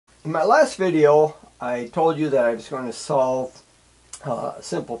In my last video, I told you that I was going to solve a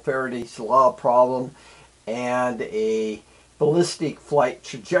simple Faraday's law problem and a ballistic flight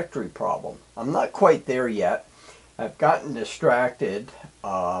trajectory problem. I'm not quite there yet. I've gotten distracted.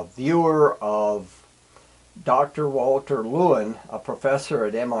 A viewer of Dr. Walter Lewin, a professor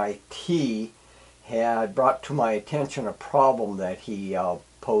at MIT, had brought to my attention a problem that he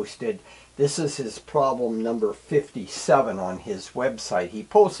posted. This is his problem number 57 on his website. He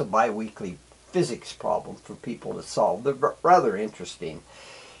posts a bi-weekly physics problem for people to solve. They're rather interesting.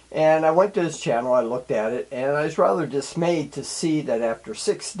 And I went to his channel, I looked at it, and I was rather dismayed to see that after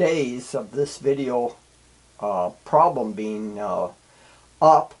 6 days of this video problem being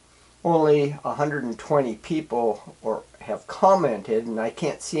up, only 120 people have commented, and I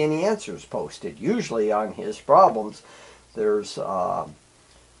can't see any answers posted. Usually on his problems there's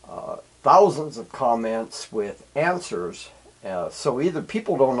thousands of comments with answers, so either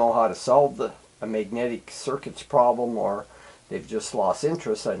people don't know how to solve a magnetic circuits problem, or they've just lost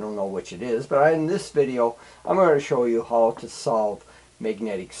interest. I don't know which it is, but in this video I'm going to show you how to solve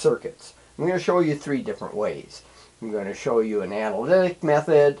magnetic circuits. I'm going to show you 3 different ways. I'm going to show you an analytic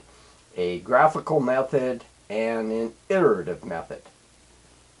method, a graphical method, and an iterative method.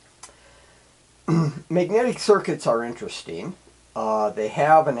 Magnetic circuits are interesting. They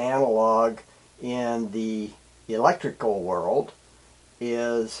have an analog in the electrical world.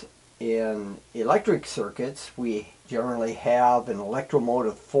 In electric circuits, we generally have an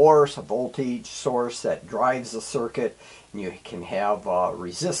electromotive force, a voltage source that drives the circuit, and you can have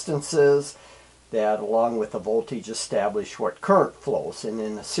resistances that, along with the voltage, establish what current flows. And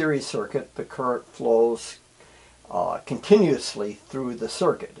in a series circuit, the current flows continuously through the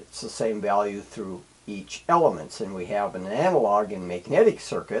circuit. It's the same value through each element. And we have an analog in magnetic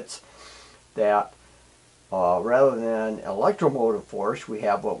circuits that rather than electromotive force, we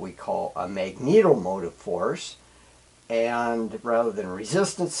have what we call a magnetomotive force. And rather than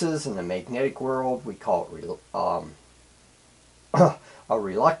resistances in the magnetic world, we call it a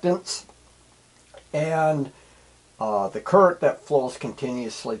reluctance. And the current that flows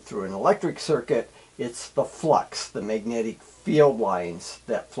continuously through an electric circuit, it's the flux, the magnetic field lines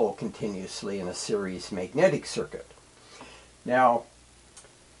that flow continuously in a series magnetic circuit. Now,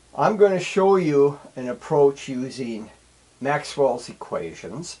 I'm going to show you an approach using Maxwell's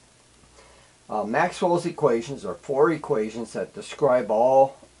equations. Maxwell's equations are 4 equations that describe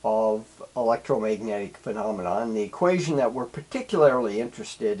all of electromagnetic phenomena. And the equation that we're particularly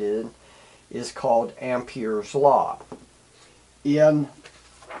interested in is called Ampere's law. In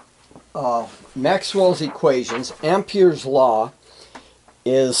Maxwell's equations, Ampere's law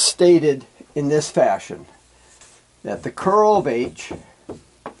is stated in this fashion: that the curl of H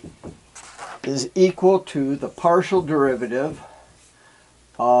is equal to the partial derivative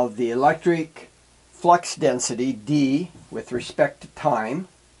of the electric flux density D with respect to time.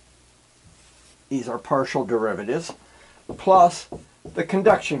 These are partial derivatives, plus the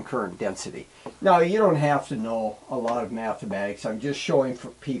conduction current density. Now, you don't have to know a lot of mathematics. I'm just showing for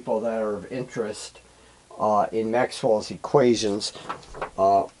people that are of interest in Maxwell's equations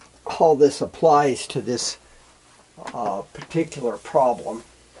how this applies to this particular problem.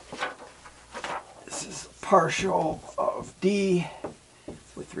 This is partial of D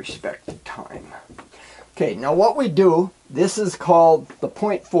with respect to time. Okay, now what we do, this is called the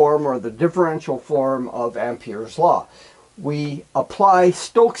point form or the differential form of Ampere's law. We apply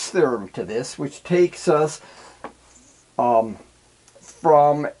Stokes' theorem to this, which takes us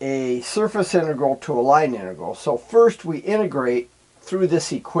from a surface integral to a line integral. So first we integrate through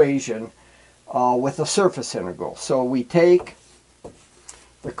this equation with a surface integral. So we take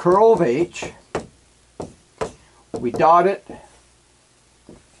the curl of H, we dot it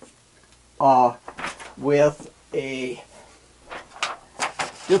with a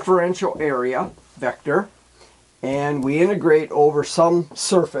differential area vector, and we integrate over some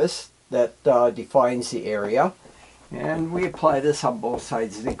surface that defines the area, and we apply this on both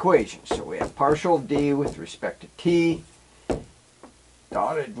sides of the equation. So we have partial d with respect to t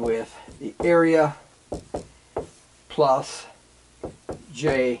dotted with the area plus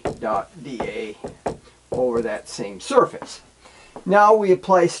j dot dA over that same surface. Now we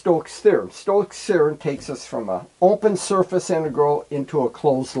apply Stokes' theorem. Stokes' theorem takes us from an open surface integral into a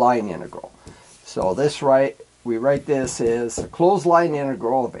closed line integral. So we write this as a closed line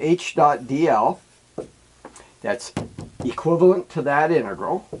integral of h dot dl, that's equivalent to that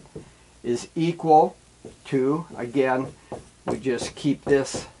integral, is equal to, again, we just keep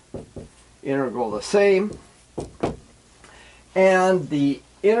this integral the same, and the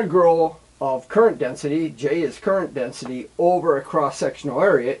integral of current density, J is current density, over a cross-sectional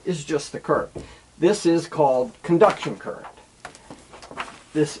area is just the current. This is called conduction current.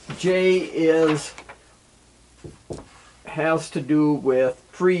 This J has to do with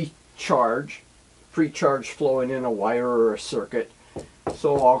free charge flowing in a wire or a circuit.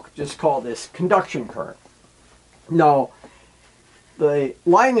 So I'll just call this conduction current. Now, the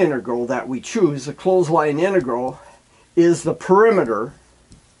line integral that we choose, the closed line integral, is the perimeter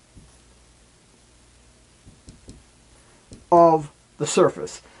of the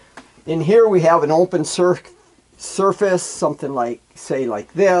surface. In here we have an open surface, something like, say,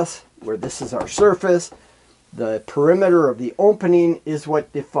 like this, where this is our surface. The perimeter of the opening is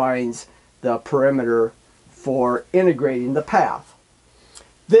what defines the perimeter for integrating the path.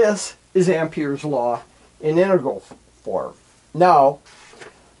 This is Ampere's law in integral form. Now,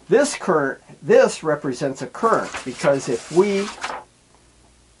 this current, this represents a current, because if we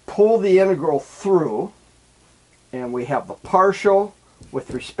pull the integral through, and we have the partial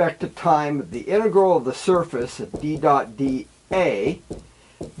with respect to time of the integral of the surface of d dot dA,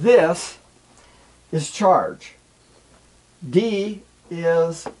 this is charge. D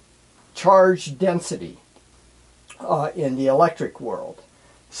is charge density in the electric world.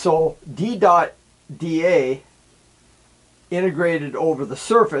 So d dot dA integrated over the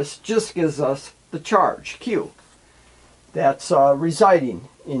surface just gives us the charge, Q, that's residing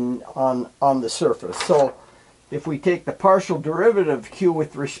on the surface. So if we take the partial derivative of Q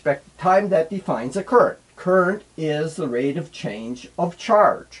with respect to time, that defines a current. Current is the rate of change of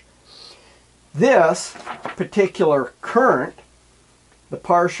charge. This particular current, the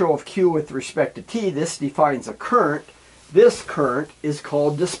partial of Q with respect to T, this defines a current. This current is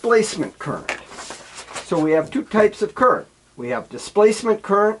called displacement current. So we have two types of current. We have displacement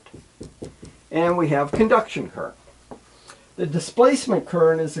current and we have conduction current. The displacement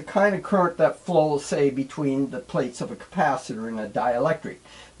current is the kind of current that flows, say, between the plates of a capacitor in a dielectric.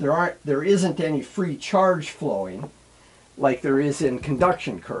 There isn't any free charge flowing like there is in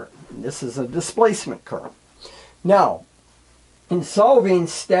conduction current. This is a displacement current. Now, in solving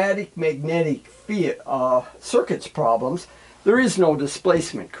static magnetic circuits problems, there is no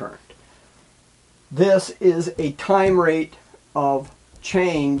displacement current. This is a time rate of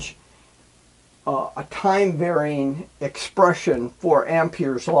change, a time-varying expression for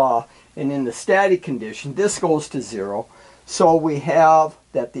Ampere's law, and in the static condition, this goes to 0. So we have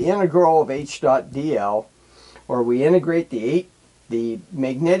that the integral of h dot dl, or we integrate the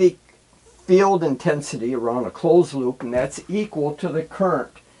magnetic field intensity around a closed loop, and that's equal to the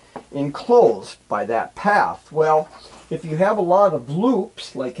current enclosed by that path. Well, if you have a lot of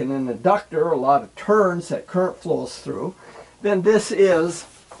loops, like in an inductor, a lot of turns that current flows through, then this is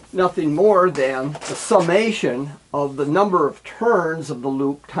nothing more than the summation of the number of turns of the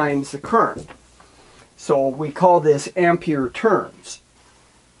loop times the current. So we call this ampere-turns.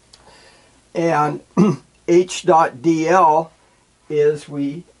 And h dot dl is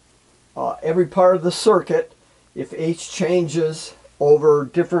every part of the circuit, if h changes over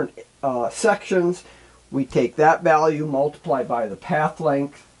different sections, we take that value, multiply by the path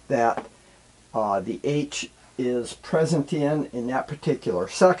length that the h is present in that particular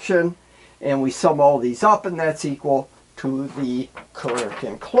section, and we sum all these up, and that's equal to the current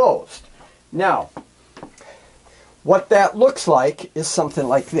enclosed. Now, what that looks like is something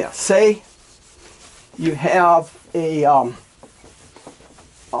like this. Say you have a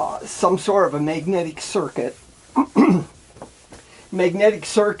some sort of a magnetic circuit. Magnetic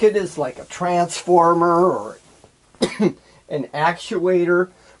circuit is like a transformer or an actuator,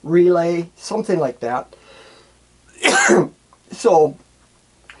 relay, something like that. So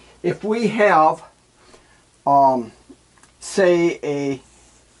if we have say a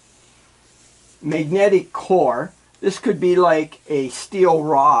magnetic core, this could be like a steel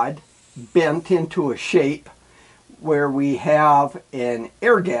rod bent into a shape where we have an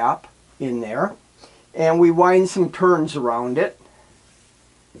air gap in there, and we wind some turns around it,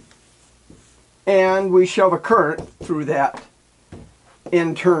 and we shove a current through that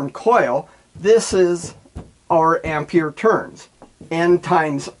N-turn coil. This is our ampere turns. N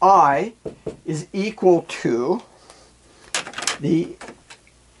times I is equal to the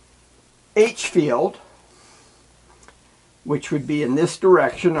H field, which would be in this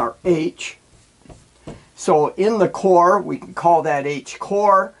direction, our H. So in the core, we can call that H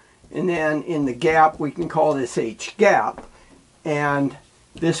core, and then in the gap, we can call this H gap. And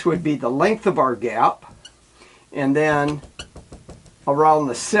this would be the length of our gap. And then around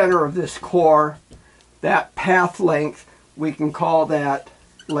the center of this core, that path length, we can call that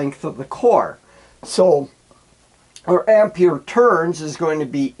length of the core. So or ampere-turns is going to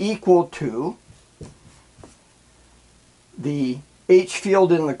be equal to the H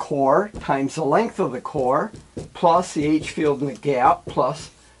field in the core times the length of the core plus the H field in the gap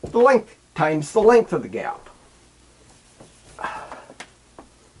plus the length times the length of the gap.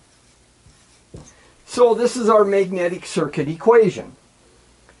 So this is our magnetic circuit equation.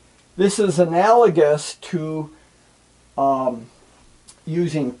 This is analogous to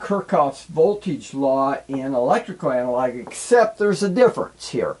using Kirchhoff's voltage law in electrical analog, except there's a difference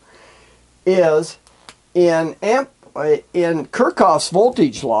here. Is in Kirchhoff's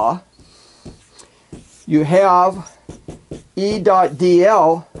voltage law, you have E dot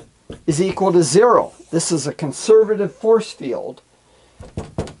dl is equal to 0. This is a conservative force field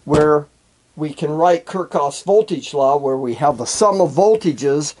where we can write Kirchhoff's voltage law, where we have the sum of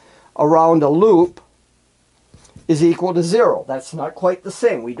voltages around a loop is equal to 0. That's not quite the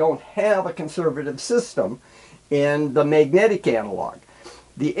same. We don't have a conservative system in the magnetic analog.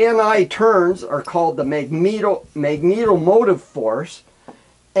 The Ni turns are called the magnetomotive force,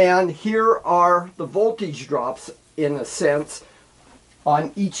 and here are the voltage drops, in a sense,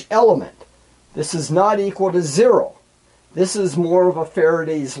 on each element. This is not equal to 0. This is more of a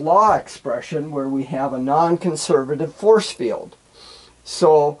Faraday's law expression where we have a non-conservative force field.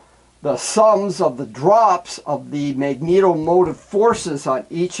 So the sums of the drops of the magnetomotive forces on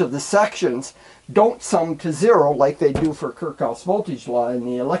each of the sections don't sum to 0 like they do for Kirchhoff's voltage law in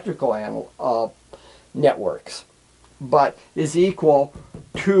the electrical networks, but is equal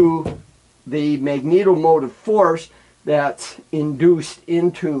to the magnetomotive force that's induced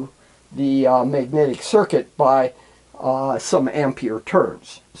into the magnetic circuit by some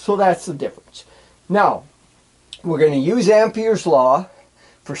ampere-turns. So that's the difference. Now, we're going to use Ampere's law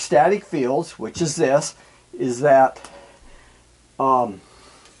for static fields, which is this, is that the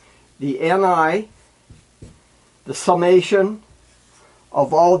Ni, the summation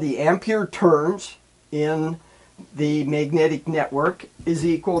of all the ampere-turns in the magnetic network is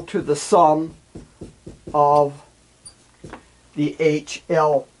equal to the sum of the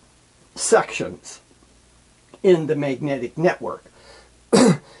HL sections in the magnetic network.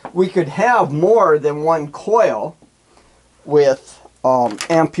 We could have more than one coil with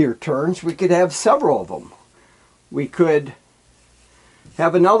ampere-turns. We could have several of them. We could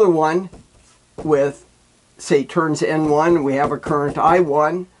have another one with, say, turns N1. We have a current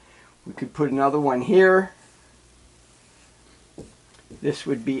I1. We could put another one here. This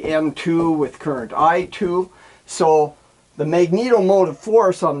would be N2 with current I2. So the magnetomotive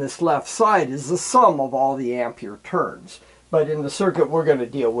force on this left side is the sum of all the ampere-turns. But in the circuit we're going to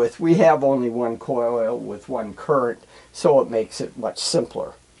deal with, we have only one coil with one current, so it makes it much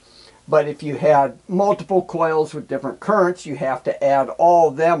simpler. But if you had multiple coils with different currents, you have to add all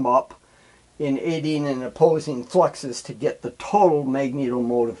of them up in aiding and opposing fluxes to get the total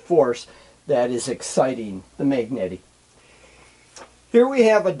magnetomotive force that is exciting the magnetic. Here we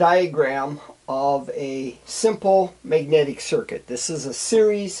have a diagram of a simple magnetic circuit. This is a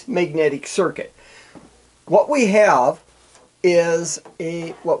series magnetic circuit. What we have is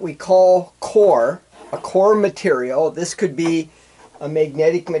what we call core, a core material. This could be a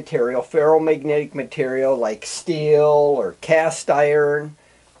magnetic material, ferromagnetic material like steel or cast iron,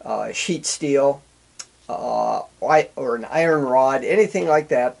 sheet steel, or an iron rod, anything like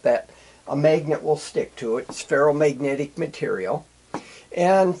that that a magnet will stick to it. It's ferromagnetic material.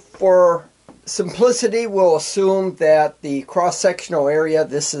 And for simplicity, we'll assume that the cross-sectional area,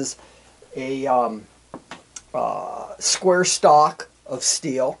 this is a square stock of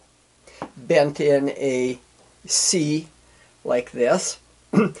steel bent in a C like this,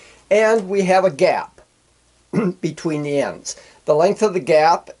 and we have a gap between the ends. The length of the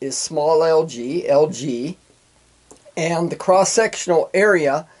gap is small LG, and the cross-sectional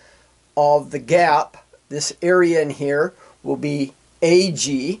area of the gap, this area in here, will be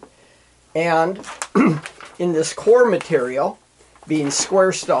AG, and in this core material, being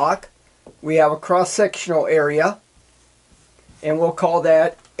square stock, we have a cross-sectional area, and we'll call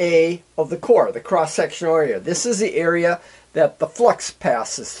that A of the core, the cross-sectional area. This is the area that the flux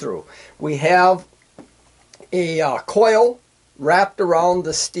passes through. We have a coil wrapped around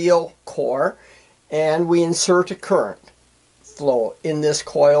the steel core, and we insert a current flow in this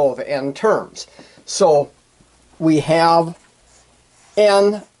coil of N terms. So we have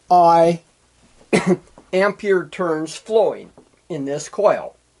Ni ampere turns flowing in this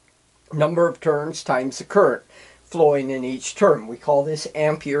coil. Number of turns times the current flowing in each turn. We call this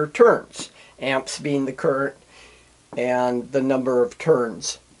ampere turns. Amps being the current and the number of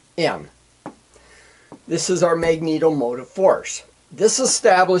turns N. This is our magnetomotive force. This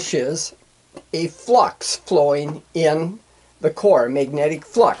establishes a flux flowing in the core, a magnetic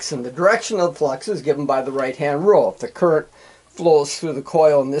flux, and the direction of the flux is given by the right-hand rule. If the current flows through the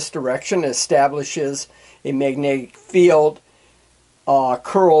coil in this direction, it establishes a magnetic field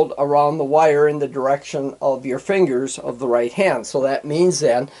curled around the wire in the direction of your fingers of the right hand. So that means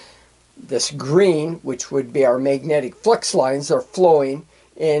then this green, which would be our magnetic flux lines, are flowing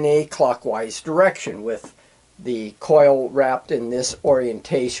in a clockwise direction with the coil wrapped in this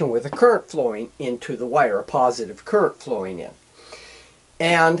orientation with a current flowing into the wire, a positive current flowing in.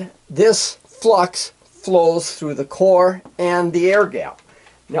 And this flux flows through the core and the air gap.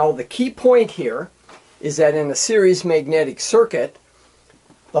 Now the key point here is that in a series magnetic circuit,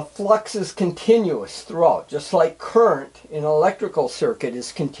 the flux is continuous throughout, just like current in an electrical circuit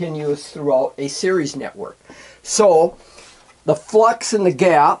is continuous throughout a series network. So the flux in the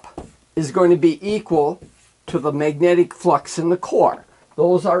gap is going to be equal to the magnetic flux in the core.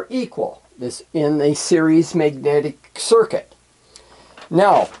 Those are equal this in a series magnetic circuit.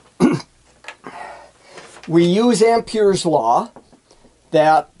 Now, we use Ampere's law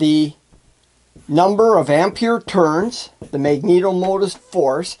that the number of ampere-turns, the magnetomotive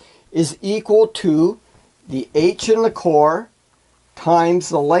force, is equal to the H in the core times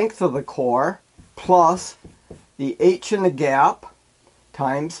the length of the core plus the H in the gap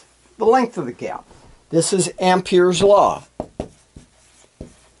times the length of the gap. This is Ampere's law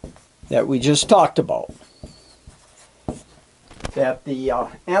that we just talked about. That the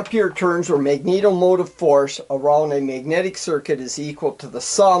ampere-turns or magnetomotive force around a magnetic circuit is equal to the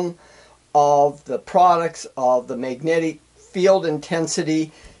sum of the products of the magnetic field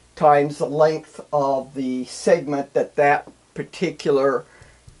intensity times the length of the segment that that particular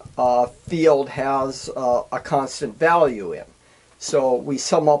field has a constant value in. So we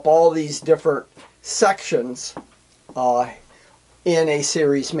sum up all these different sections in a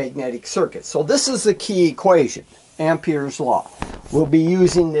series magnetic circuit. So this is the key equation, Ampere's law. We'll be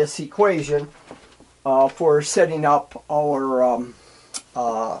using this equation for setting up our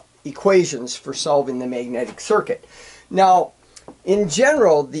equations for solving the magnetic circuit. Now, in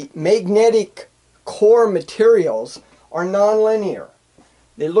general, the magnetic core materials are nonlinear.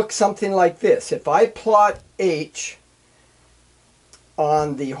 They look something like this. If I plot H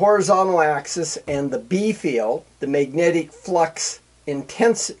on the horizontal axis and the B field, the magnetic flux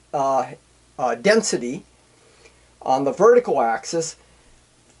density on the vertical axis,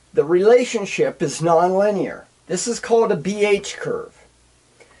 the relationship is nonlinear. This is called a BH curve.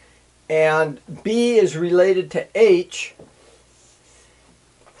 And B is related to H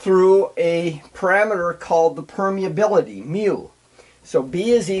through a parameter called the permeability, mu. So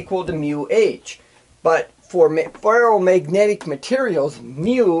B is equal to mu H. But for ferromagnetic materials,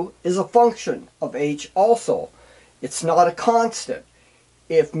 mu is a function of H also. It's not a constant.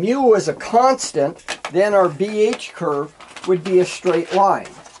 If mu is a constant, then our BH curve would be a straight line,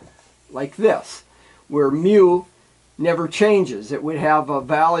 like this, where mu never changes. It would have a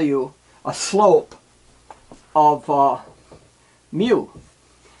value, a slope of mu,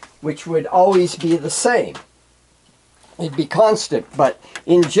 which would always be the same. It'd be constant, but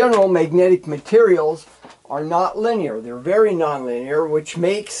in general, magnetic materials are not linear. They're very nonlinear, which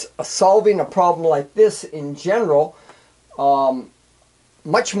makes solving a problem like this in general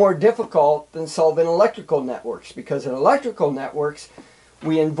much more difficult than solving electrical networks, because in electrical networks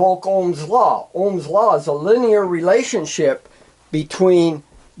we invoke Ohm's law. Ohm's law is a linear relationship between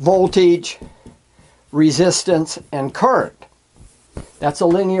voltage, resistance, and current. That's a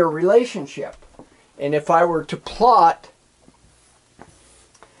linear relationship. And if I were to plot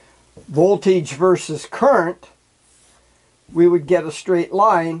voltage versus current, we would get a straight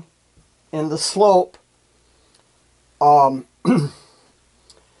line, and the slope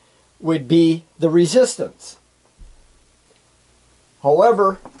would be the resistance.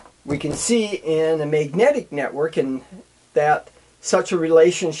 However, we can see in a magnetic network that such a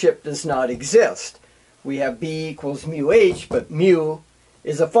relationship does not exist. We have B equals mu H, but mu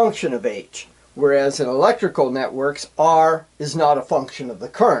is a function of H. Whereas in electrical networks, R is not a function of the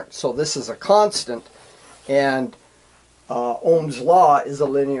current. So this is a constant, and Ohm's law is a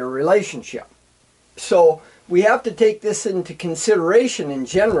linear relationship. So we have to take this into consideration in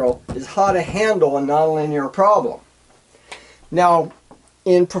general, is how to handle a nonlinear problem. Now,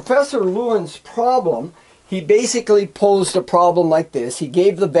 in Professor Lewin's problem, he basically posed a problem like this. He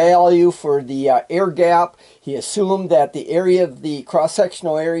gave the value for the air gap. He assumed that the area of the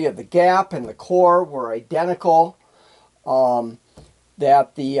cross-sectional area of the gap and the core were identical.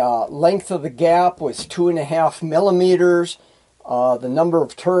 That the length of the gap was 2.5 millimeters. The number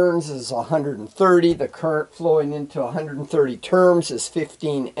of turns is 130. The current flowing into 130 turns is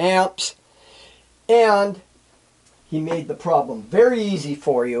 15 amps. And he made the problem very easy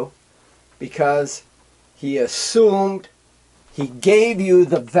for you because he assumed, he gave you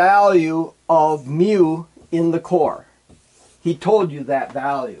the value of mu in the core. He told you that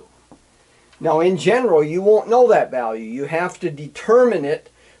value. Now in general, you won't know that value. You have to determine it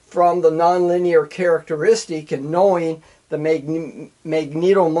from the nonlinear characteristic and knowing the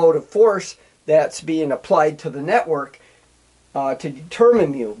magnetomotive force that's being applied to the network to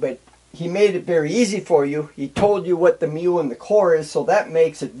determine mu. But he made it very easy for you. He told you what the mu in the core is, so that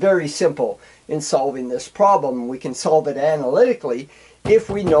makes it very simple in solving this problem. We can solve it analytically if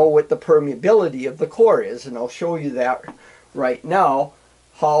we know what the permeability of the core is, and I'll show you that right now,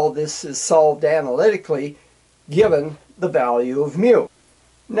 how this is solved analytically given the value of mu.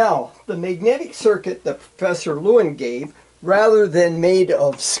 Now, the magnetic circuit that Professor Lewin gave, rather than made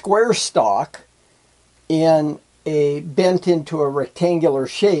of square stock in a bent into a rectangular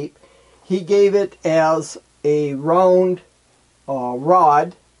shape, he gave it as a round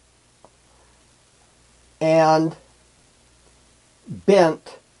rod and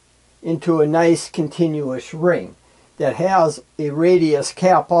bent into a nice continuous ring that has a radius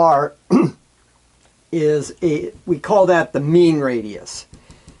cap r we call that the mean radius.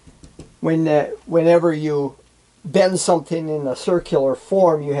 Whenever you bend something in a circular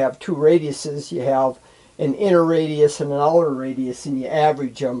form, you have two radiuses. You have an inner radius and an outer radius, and you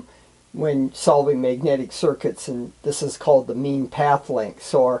average them when solving magnetic circuits, and this is called the mean path length.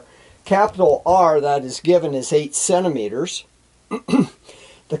 So our capital R that is given is 8 centimeters.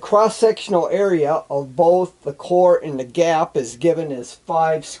 The cross-sectional area of both the core and the gap is given as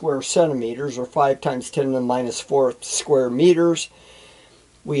 5 square centimeters, or 5 times 10 to the minus 4 square meters.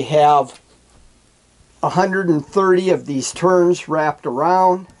 We have 130 of these turns wrapped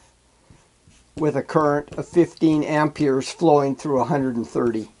around with a current of 15 amperes flowing through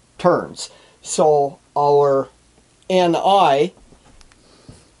 130 turns. So our Ni,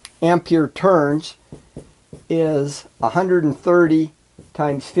 ampere turns, is 130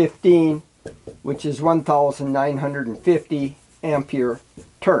 times 15, which is 1,950 ampere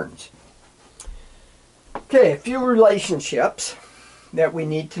turns. Okay, a few relationships that we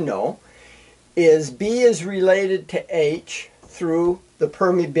need to know is B is related to H through the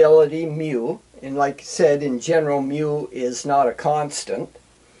permeability mu, and like I said, in general, mu is not a constant.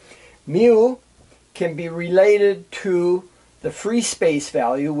 Mu can be related to the free space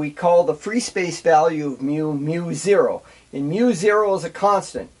value. We call the free space value of mu, mu zero. And mu zero is a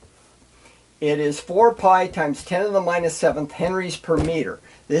constant. It is 4 pi times 10 to the minus 7th henries per meter.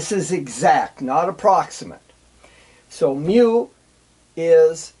 This is exact, not approximate. So mu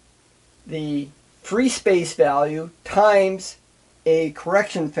is the free space value times a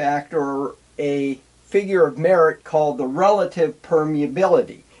correction factor, or a figure of merit called the relative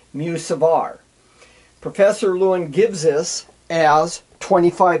permeability, mu sub r. Professor Lewin gives this as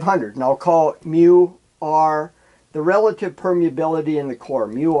 2,500. And I'll call it mu r, the relative permeability in the core.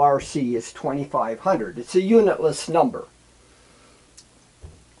 Mu rc is 2,500. It's a unitless number.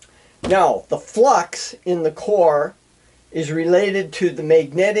 Now, the flux in the core is related to the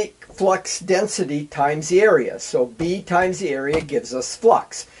magnetic flux density times the area. So B times the area gives us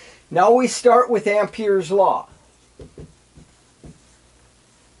flux. Now we start with Ampere's law.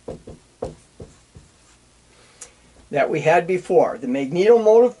 That we had before. The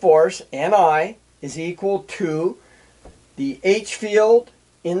magnetomotive force, Ni, is equal to the H field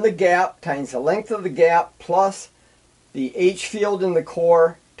in the gap times the length of the gap plus the H field in the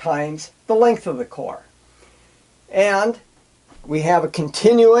core times the length of the core. And we have a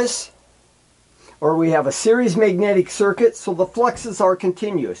continuous, or we have a series magnetic circuit, so the fluxes are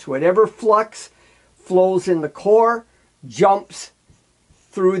continuous. Whatever flux flows in the core jumps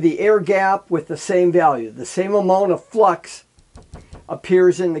through the air gap with the same value. The same amount of flux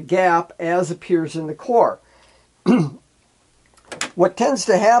appears in the gap as appears in the core. What tends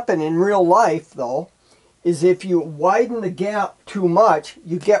to happen in real life, though, is if you widen the gap too much,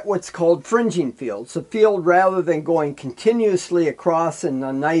 you get what's called fringing fields. The field, rather than going continuously across in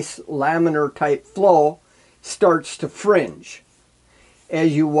a nice laminar type flow, starts to fringe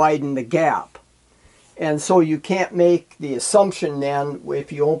as you widen the gap. And so you can't make the assumption then,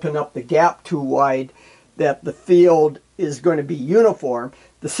 if you open up the gap too wide, that the field is going to be uniform.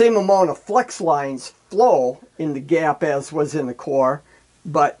 The same amount of flux lines flow in the gap as was in the core,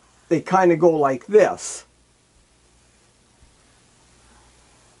 but they kind of go like this.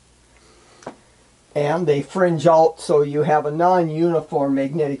 And they fringe out, so you have a non-uniform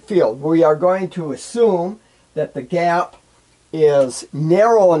magnetic field. We are going to assume that the gap is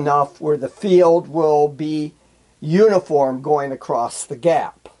narrow enough where the field will be uniform going across the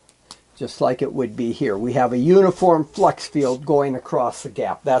gap. just like it would be here. We have a uniform flux field going across the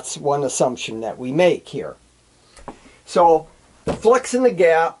gap. That's one assumption that we make here. So the flux in the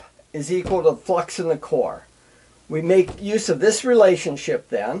gap is equal to the flux in the core. We make use of this relationship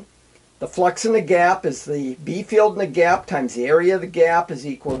then. The flux in the gap is the B field in the gap times the area of the gap is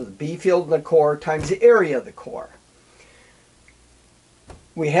equal to the B field in the core times the area of the core.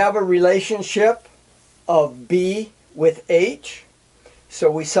 We have a relationship of B with H. So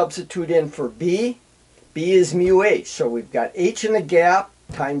we substitute in for B. B is mu H. So we've got H in the gap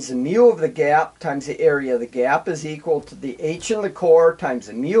times the mu of the gap times the area of the gap is equal to the H in the core times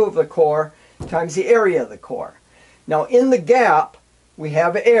the mu of the core times the area of the core. Now in the gap we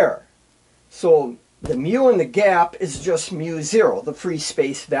have air. So the mu in the gap is just mu zero, the free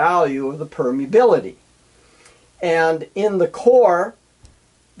space value of the permeability. And in the core,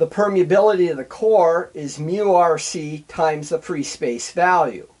 the permeability of the core is mu RC times the free space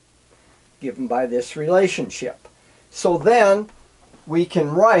value, given by this relationship. So then we can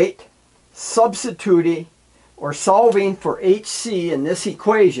write substituting or solving for HC in this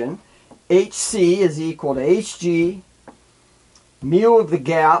equation. HC is equal to Hg, mu of the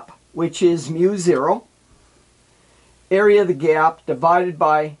gap, which is mu zero, area of the gap divided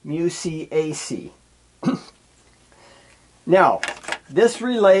by mu C AC. Now, this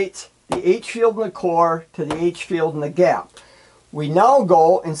relates the H field in the core to the H field in the gap. We now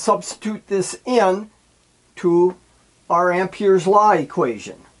go and substitute this in to our Ampere's law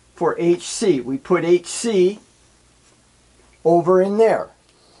equation for HC. We put HC over in there.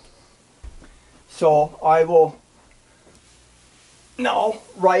 So I will now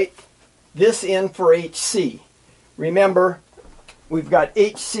write this in for HC. Remember, we've got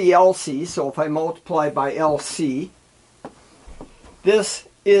HCLC, so if I multiply by LC, this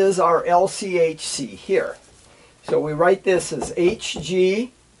is our LCHC here. So we write this as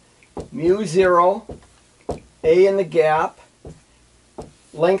Hg mu 0, A in the gap,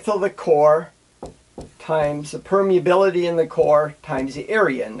 length of the core, times the permeability in the core, times the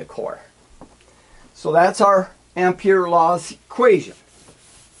area in the core. So that's our Ampere law's equation.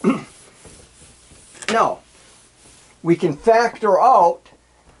 Now, we can factor out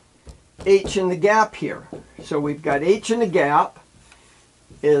H in the gap here. So we've got H in the gap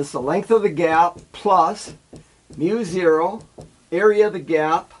is the length of the gap plus mu 0, area of the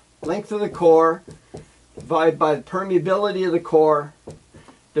gap, length of the core, divided by the permeability of the core,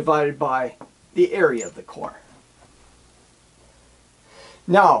 divided by the area of the core.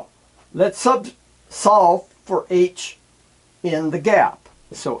 Now, let's solve for H in the gap.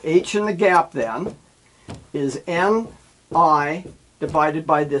 So H in the gap then is Ni divided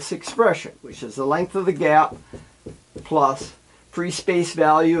by this expression, which is the length of the gap plus free space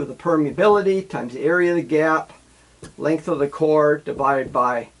value of the permeability times the area of the gap, length of the core divided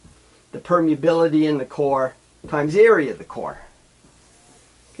by the permeability in the core times the area of the core.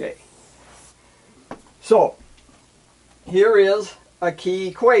 Okay. So here is a key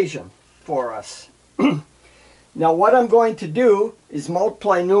equation for us. Now what I'm going to do is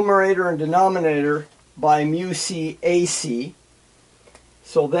multiply numerator and denominator by mu C AC.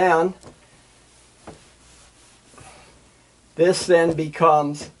 So then this then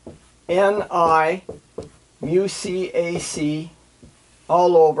becomes Ni mu C AC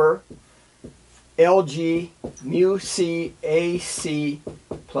all over Lg mu C AC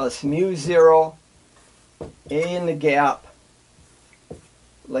plus mu 0 A in the gap,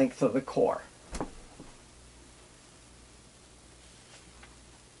 length of the core.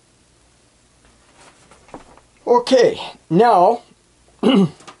 Okay, now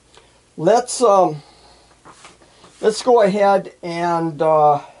let's go ahead and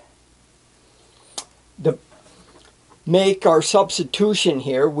make our substitution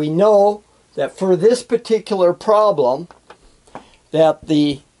here. We know that for this particular problem that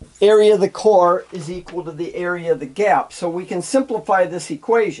the area of the core is equal to the area of the gap. So we can simplify this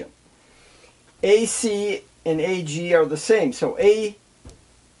equation. AC and AG are the same. So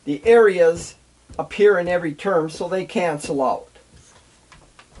the areas appear in every term, so they cancel out.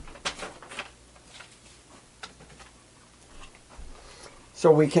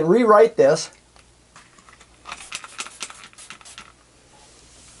 So we can rewrite this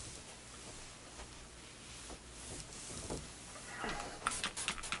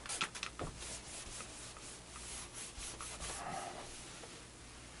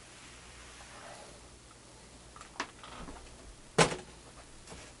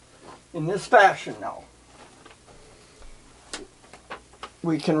in this fashion now.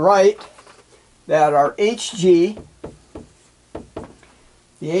 We can write that our Hg,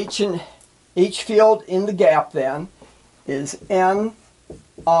 the H field in the gap then, is Ni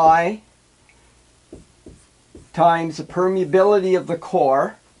times the permeability of the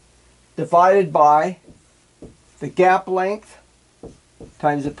core divided by the gap length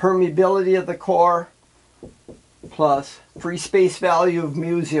times the permeability of the core plus free space value of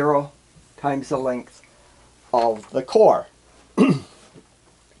mu 0 times the length of the core.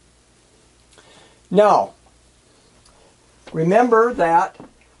 Now, remember that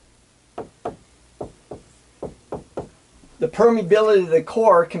the permeability of the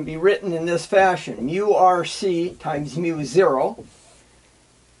core can be written in this fashion: mu RC times mu 0.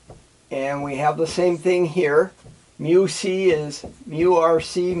 And we have the same thing here. Mu C is mu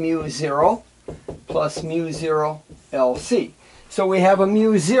RC mu 0 plus mu 0 LC. So we have a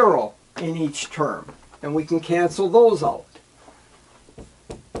mu 0 in each term, and we can cancel those out.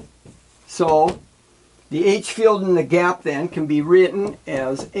 So the H field in the gap then can be written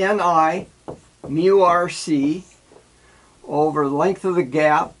as Ni mu RC over the length of the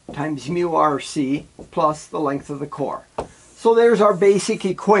gap times mu RC plus the length of the core. So there's our basic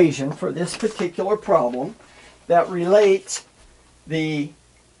equation for this particular problem that relates the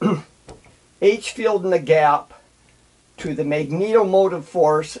H field in the gap to the magnetomotive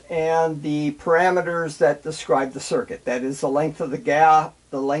force and the parameters that describe the circuit. That is the length of the gap,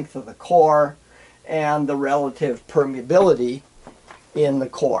 the length of the core, and the relative permeability in the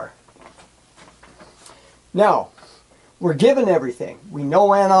core. Now, we're given everything. We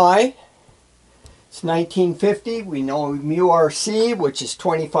know Ni, it's 1950. We know mu RC, which is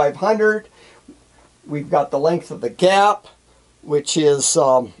 2500. We've got the length of the gap, which is,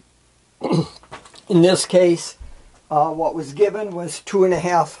 in this case, what was given was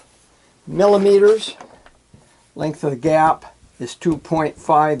 2.5 millimeters. Length of the gap is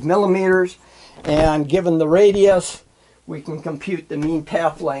 2.5 millimeters. And given the radius, we can compute the mean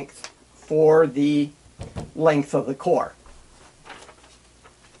path length for the length of the core.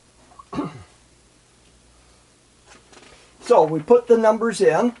 So we put the numbers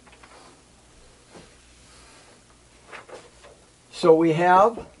in. So we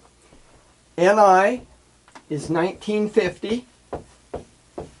have Ni is 1950,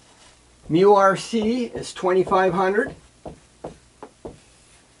 mu RC is 2500,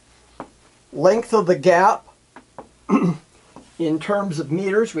 length of the gap in terms of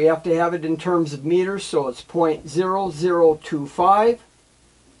meters, we have to have it in terms of meters, so it's 0.0025,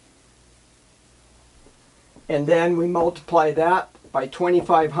 and then we multiply that by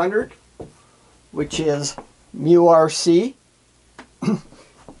 2500, which is mu RC,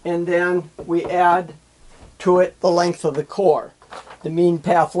 and then we add to it the length of the core, the mean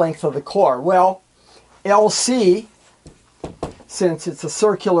path length of the core. Well, LC, since it's a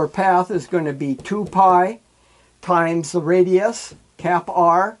circular path, is going to be 2 pi times the radius, cap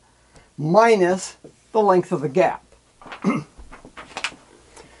r, minus the length of the gap.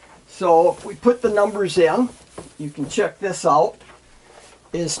 So if we put the numbers in, you can check this out,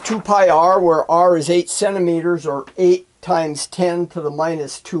 is 2 pi r, where r is 8 centimeters, or 8 times 10 to the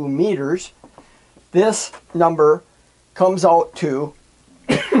minus 2 meters. This number comes out to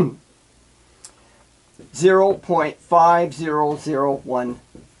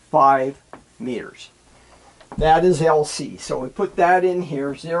 0.50015 meters. That is LC. So we put that in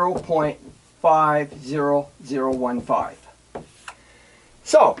here, 0.50015.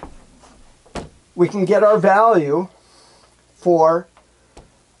 So we can get our value for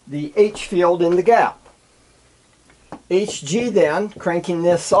the H field in the gap. Hg then, cranking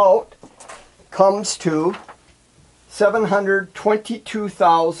this out, comes to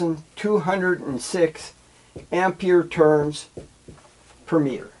 722,206 ampere-turns per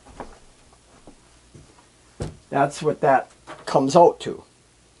meter. That's what that comes out to.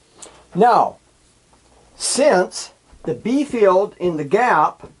 Now, since the B field in the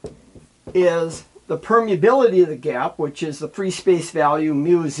gap is the permeability of the gap, which is the free space value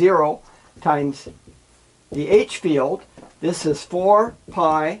mu 0 times the H field, this is 4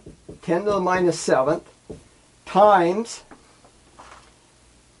 pi 10 to the minus 7th times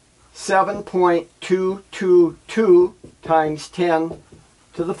 7.222 times 10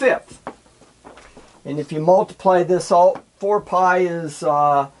 to the 5th. And if you multiply this out, 4 pi is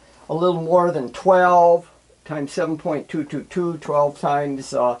a little more than 12 times 7.222, 12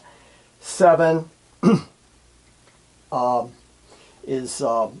 times 7 is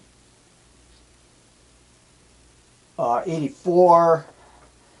 84.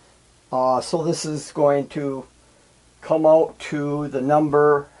 So this is going to come out to the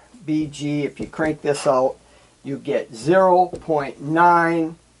number Bg. If you crank this out, you get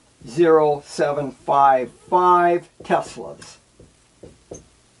 0.90755 Teslas.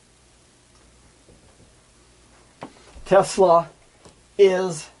 Tesla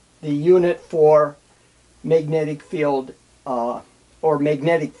is the unit for magnetic field or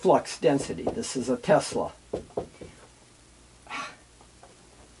magnetic flux density. This is a Tesla.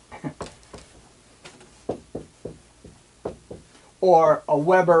 Or a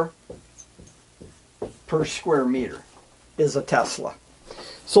Weber per square meter is a Tesla.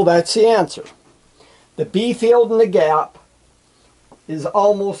 So that's the answer. The B field in the gap is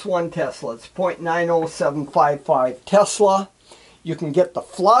almost 1 Tesla. It's 0.90755 Tesla. You can get the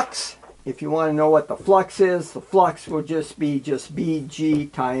flux. If you want to know what the flux is, the flux will just be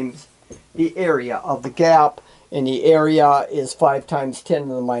Bg times the area of the gap. And the area is 5 times 10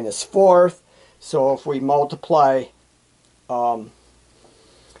 to the minus 4th. So if we multiply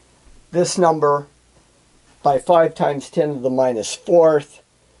this number by 5 times 10 to the minus 4th,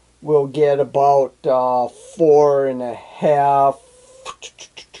 we'll get about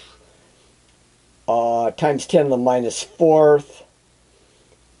 4.5 times 10 to the minus 4th.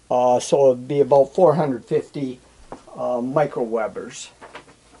 So it would be about 450 microwebers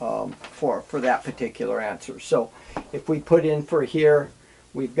for that particular answer. So if we put in for here,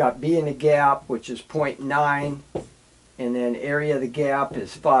 we've got B in the gap, which is 0.9, and then area of the gap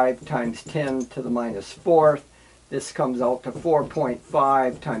is 5 times 10 to the minus 4th. This comes out to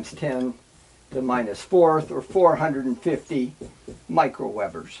 4.5 times 10 to the minus 4th, or 450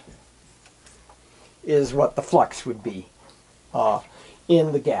 microwebers is what the flux would be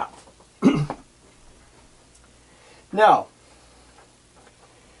in the gap. Now,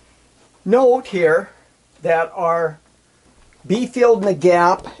 note here that our B field in the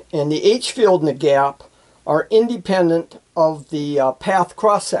gap and the H field in the gap are independent of the path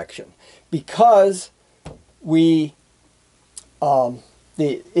cross-section, because we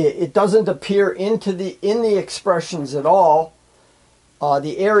it doesn't appear in the expressions at all.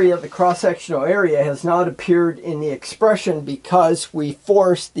 The area, the cross-sectional area, has not appeared in the expression because we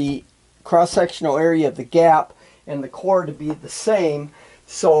forced the cross-sectional area of the gap and the core to be the same,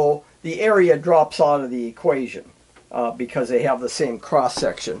 so the area drops out of the equation because they have the same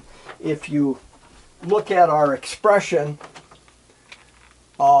cross-section. If you look at our expression,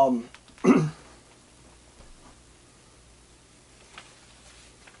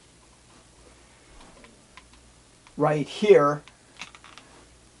 right here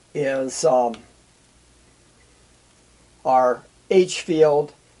is our H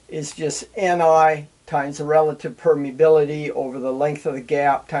field is just Ni times the relative permeability over the length of the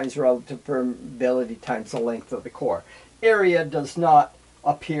gap times relative permeability times the length of the core. Area does not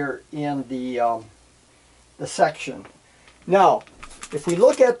appear in the section. Now, if we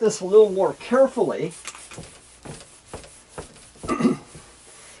look at this a little more carefully,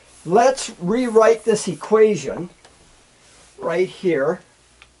 let's rewrite this equation right here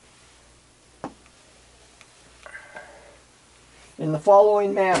in the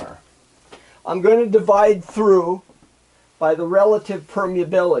following manner. I'm going to divide through by the relative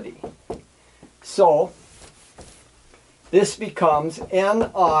permeability. So this becomes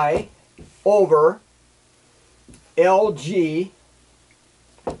Ni over Lg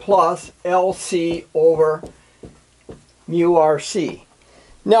plus Lc over mu Rc.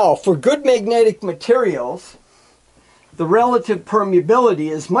 Now, for good magnetic materials, the relative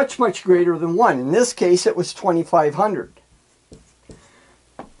permeability is much, much greater than 1. In this case, it was 2,500.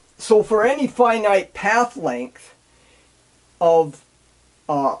 So for any finite path length of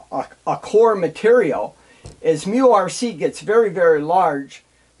a core material, as mu Rc gets very, very large,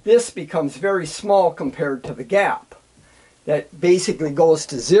 this becomes very small compared to the gap. That basically goes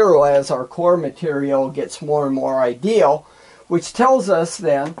to 0 as our core material gets more and more ideal, which tells us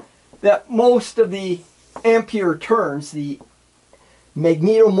then that most of the ampere-turns, the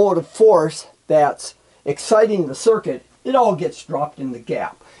magnetomotive force that's exciting the circuit, it all gets dropped in the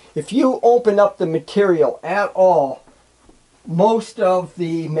gap. If you open up the material at all, most of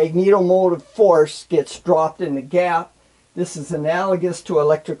the magnetomotive force gets dropped in the gap. This is analogous to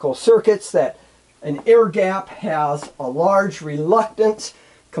electrical circuits, that an air gap has a large reluctance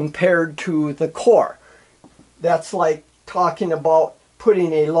compared to the core. That's like talking about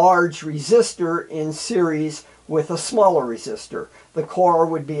putting a large resistor in series with a smaller resistor. The core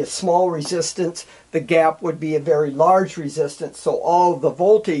would be a small resistance, the gap would be a very large resistance, so all of the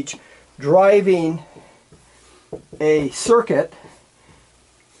voltage driving a circuit,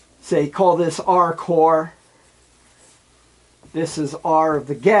 say call this R core, this is R of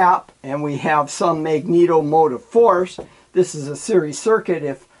the gap, and we have some magnetomotive force. This is a series circuit.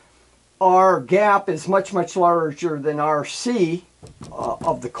 If R gap is much, much larger than RC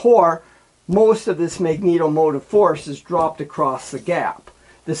of the core, most of this magnetomotive force is dropped across the gap.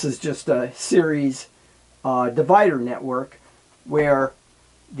 This is just a series divider network where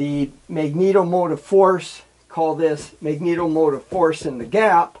the magnetomotive force, call this magnetomotive force in the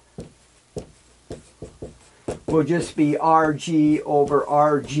gap, will just be Rg over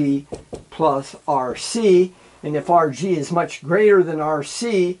Rg plus Rc. And if Rg is much greater than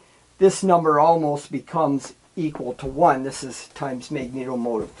Rc, this number almost becomes equal to 1. This is times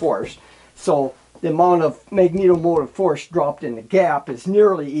magnetomotive force. So the amount of magnetomotive force dropped in the gap is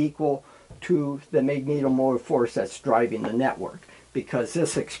nearly equal to the magnetomotive force that's driving the network, because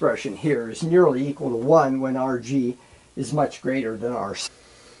this expression here is nearly equal to 1 when Rg is much greater than Rc.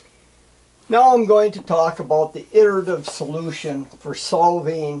 Now I'm going to talk about the iterative solution for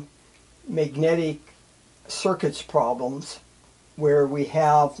solving magnetic circuits problems where we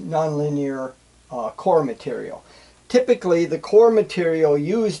have nonlinear core material. Typically, the core material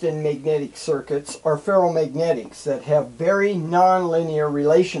used in magnetic circuits are ferromagnetics that have very nonlinear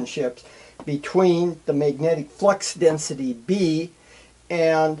relationships between the magnetic flux density B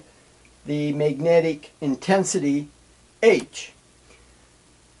and the magnetic intensity H.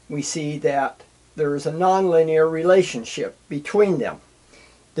 We see that there is a nonlinear relationship between them.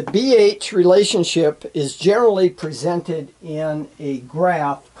 The BH relationship is generally presented in a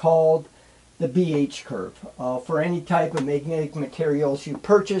graph called the BH curve. For any type of magnetic materials you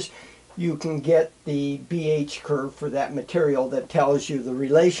purchase, you can get the BH curve for that material that tells you the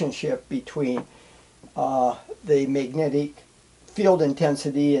relationship between the magnetic field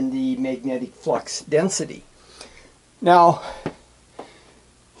intensity and the magnetic flux density. Now,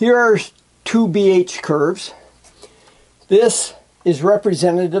 here are two BH curves. This is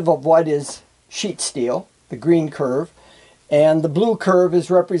representative of what is sheet steel, the green curve, and the blue curve is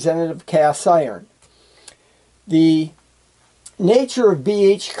representative of cast iron. The nature of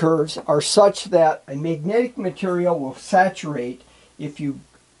BH curves are such that a magnetic material will saturate if you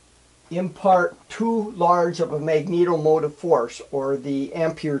impart too large of a magnetomotive force, or the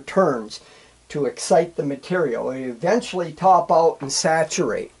ampere-turns, to excite the material. It eventually top out and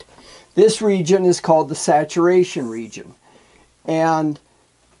saturate. This region is called the saturation region. And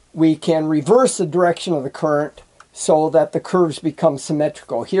we can reverse the direction of the current so that the curves become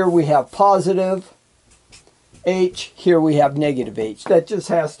symmetrical. Here we have positive H, here we have negative H. That just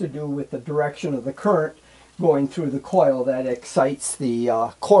has to do with the direction of the current going through the coil that excites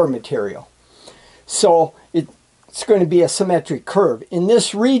the core material. So it's going to be a symmetric curve. In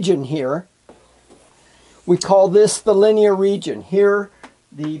this region here, we call this the linear region. Here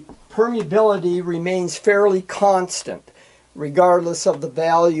the permeability remains fairly constant, regardless of the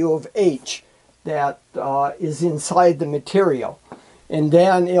value of H that is inside the material. And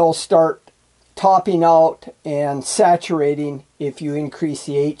then it'll start topping out and saturating if you increase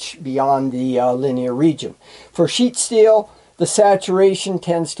the H beyond the linear region. For sheet steel, the saturation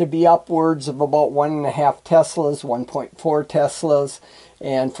tends to be upwards of about 1.5 Teslas, 1.4 Teslas.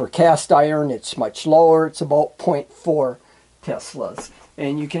 And for cast iron, it's much lower. It's about 0.4 Teslas.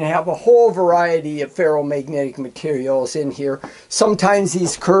 And you can have a whole variety of ferromagnetic materials in here. Sometimes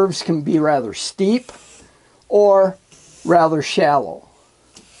these curves can be rather steep or rather shallow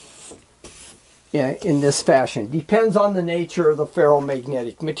in this fashion. Depends on the nature of the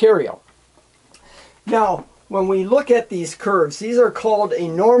ferromagnetic material. Now, when we look at these curves, these are called a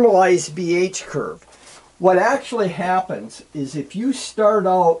normalized BH curve. What actually happens is if you start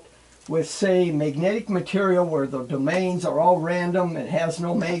out with, say, magnetic material where the domains are all random and has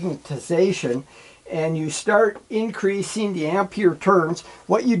no magnetization, and you start increasing the ampere turns,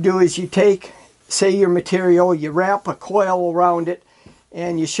 what you do is you take, say, your material, you wrap a coil around it,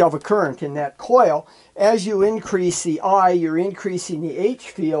 and you shove a current in that coil. As you increase the I, you're increasing the H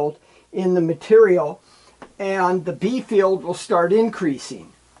field in the material, and the B field will start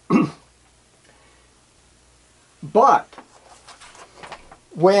increasing. But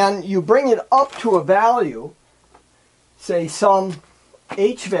when you bring it up to a value, say some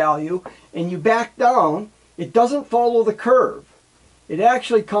H value, and you back down, it doesn't follow the curve. It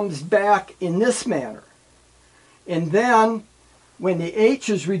actually comes back in this manner. And then when the H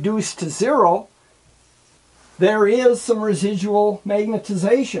is reduced to 0, there is some residual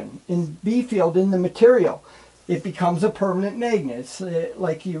magnetization in B field in the material. It becomes a permanent magnet. It's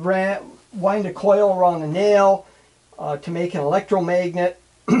like you wind a coil around a nail to make an electromagnet.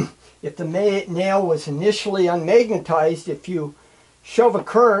 If the nail was initially unmagnetized, if you shove a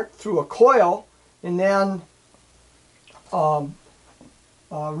current through a coil and then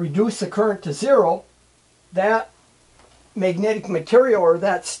reduce the current to 0, that magnetic material or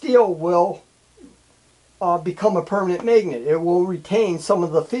that steel will become a permanent magnet. It will retain some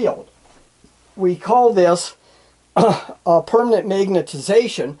of the field. We call this a permanent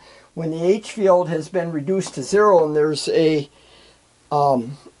magnetization when the H field has been reduced to 0 and there's a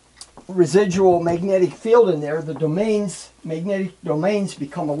residual magnetic field in there, the magnetic domains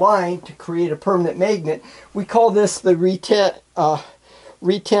become aligned to create a permanent magnet. We call this the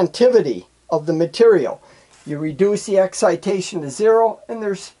retentivity of the material. You reduce the excitation to 0 and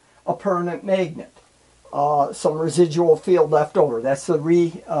there's a permanent magnet. Some residual field left over. That's the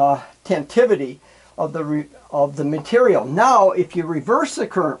retentivity of the material. Now, if you reverse the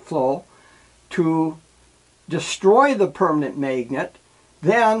current flow to destroy the permanent magnet,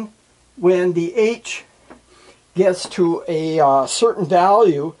 then when the H gets to a certain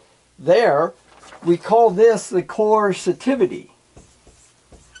value there, we call this the coercitivity.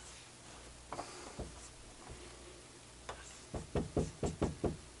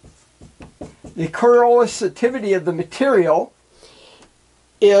 The coercitivity of the material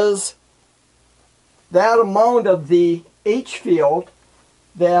is that amount of the H field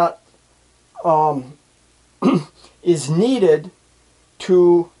that is needed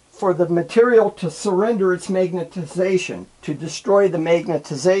for the material to surrender its magnetization, to destroy the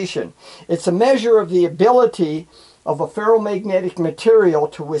magnetization. It's a measure of the ability of a ferromagnetic material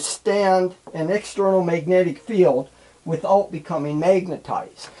to withstand an external magnetic field without becoming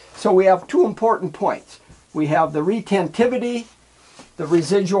magnetized. So we have two important points. We have the retentivity, the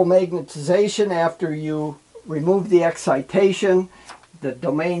residual magnetization after you remove the excitation, the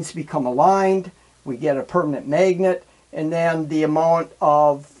domains become aligned, we get a permanent magnet, and then the amount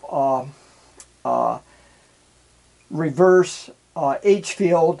of reverse H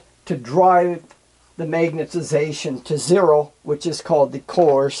field to drive the magnetization to 0, which is called the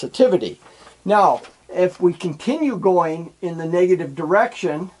coercitivity. Now, if we continue going in the negative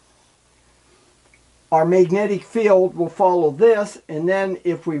direction, our magnetic field will follow this, and then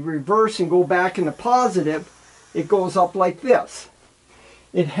if we reverse and go back in the positive, it goes up like this.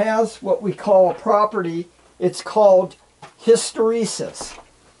 It has what we call a property, it's called hysteresis.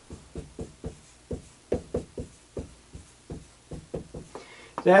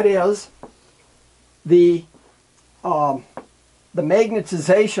 That is, the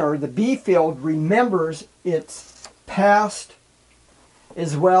magnetization, or the B field, remembers its past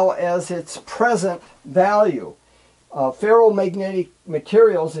as well as its present value. Ferromagnetic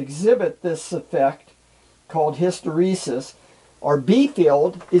materials exhibit this effect called hysteresis. Our B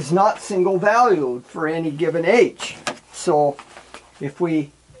field is not single valued for any given H. So if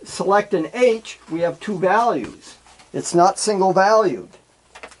we select an H, we have two values. It's not single valued.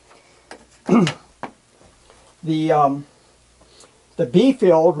 The B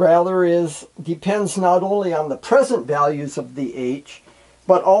field, rather, depends not only on the present values of the H,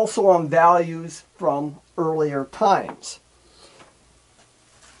 but also on values from earlier times.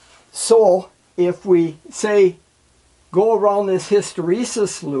 So if we, say, go around this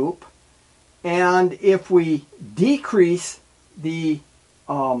hysteresis loop, and if we decrease the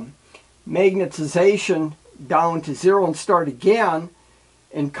magnetization down to 0 and start again,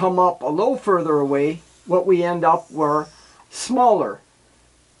 and come up a little further away, what we end up were smaller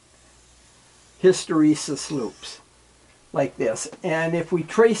hysteresis loops like this. And if we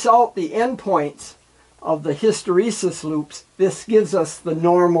trace out the endpoints of the hysteresis loops, this gives us the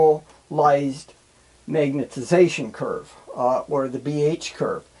normalized magnetization curve, or the BH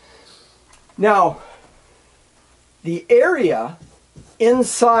curve. Now, the area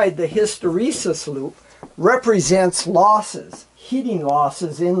inside the hysteresis loop represents losses, heating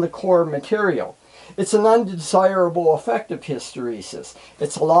losses in the core material. It's an undesirable effect of hysteresis.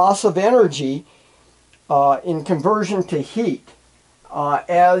 It's a loss of energy in conversion to heat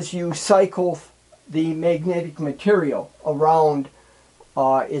as you cycle the magnetic material around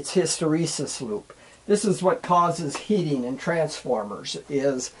its hysteresis loop. This is what causes heating in transformers,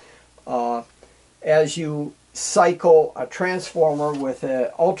 is as you cycle a transformer with an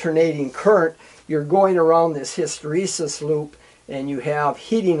alternating current, you're going around this hysteresis loop and you have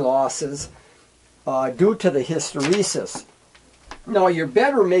heating losses due to the hysteresis. Now, your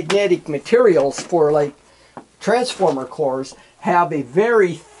better magnetic materials for like transformer cores have a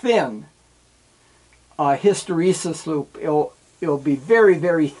very thin hysteresis loop. It'll be very,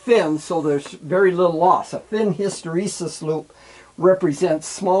 very thin, so there's very little loss. A thin hysteresis loop represents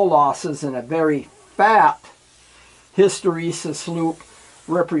small losses, and a very fat hysteresis loop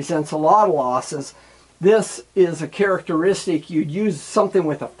represents a lot of losses. This is a characteristic. You'd use something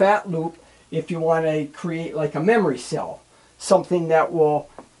with a fat loop if you want to create like a memory cell. Something that will,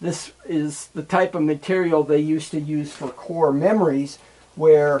 this is the type of material they used to use for core memories,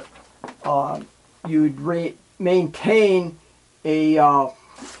 where you'd maintain a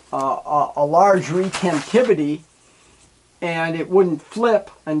large retentivity, and it wouldn't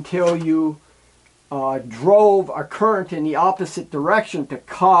flip until you drove a current in the opposite direction to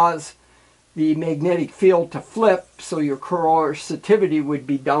cause the magnetic field to flip, so your coercitivity would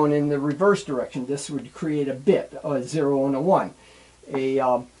be down in the reverse direction. This would create a bit, a 0 and a 1.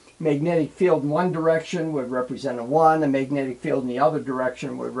 A magnetic field in one direction would represent a 1, a magnetic field in the other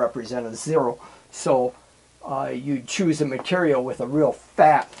direction would represent a 0. So you'd choose a material with a real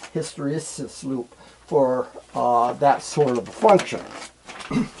fat hysteresis loop for that sort of a function.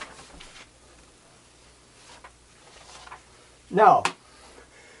 Now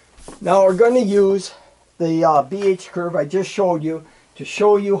we're going to use the BH curve I just showed you to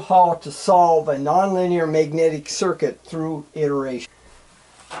show you how to solve a nonlinear magnetic circuit through iteration.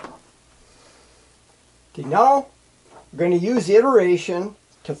 Okay, now we're going to use iteration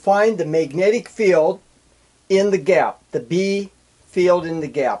to find the magnetic field in the gap, the B field in the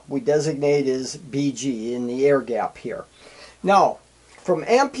gap. We designate as BG in the air gap here. Now, from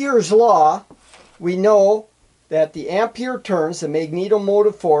Ampere's law, we know that the ampere-turns, the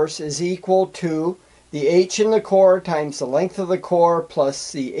magnetomotive force, is equal to the H in the core times the length of the core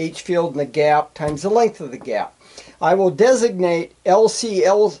plus the H field in the gap times the length of the gap. I will designate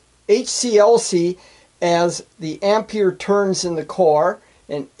HCLC as the ampere-turns in the core,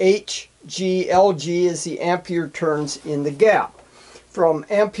 and HGLG is the ampere-turns in the gap. From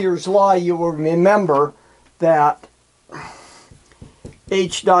Ampere's law, you will remember that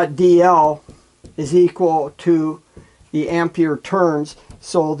H dot dl is equal to the ampere-turns.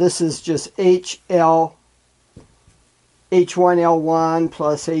 So this is just H1L1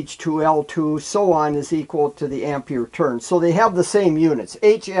 plus H2L2, so on, is equal to the ampere-turns. So they have the same units.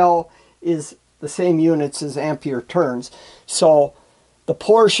 HL is the same units as ampere-turns. So the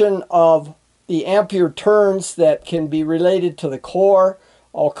portion of the ampere-turns that can be related to the core,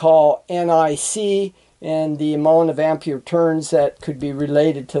 I'll call NIC, and the amount of ampere-turns that could be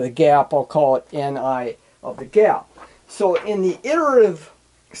related to the gap, I'll call it Ni of the gap. So in the iterative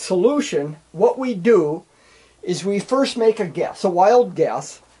solution, what we do is we first make a guess, a wild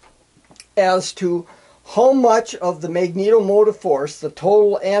guess, as to how much of the magnetomotive force, the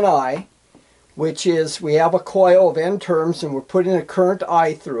total Ni, which is, we have a coil of N terms and we're putting a current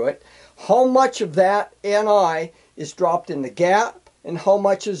I through it, how much of that Ni is dropped in the gap and how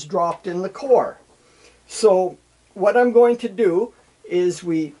much is dropped in the core. So what I'm going to do is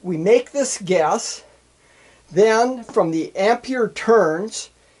we make this guess, then from the ampere-turns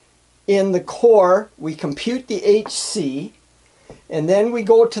in the core we compute the HC, and then we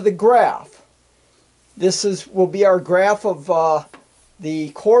go to the graph. This will be our graph of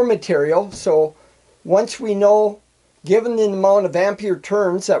the core material. So once we know, given the amount of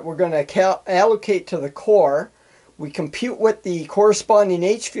ampere-turns that we're going to allocate to the core, we compute what the corresponding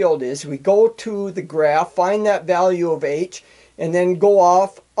H field is. We go to the graph, find that value of H, and then go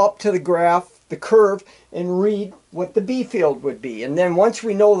off up to the graph, the curve, and read what the B field would be. And then once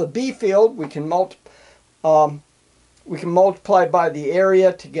we know the B field, we can multiply by the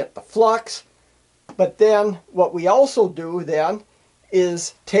area to get the flux. But then what we also do then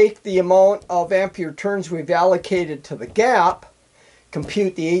is take the amount of ampere-turns we've allocated to the gap,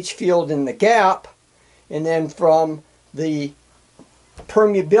 compute the H field in the gap, and then from the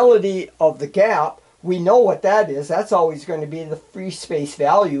permeability of the gap, we know what that is. That's always going to be the free space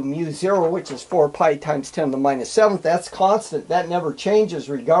value, mu0, which is 4 pi times 10 to the minus 7th. That's constant. That never changes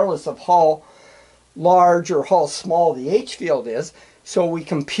regardless of how large or how small the H field is. So we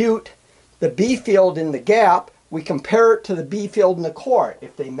compute the B field in the gap. We compare it to the B field in the core.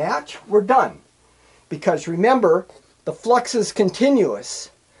 If they match, we're done. Because remember, the flux is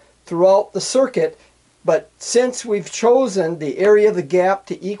continuous throughout the circuit. But since we've chosen the area of the gap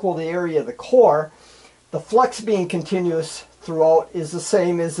to equal the area of the core, the flux being continuous throughout is the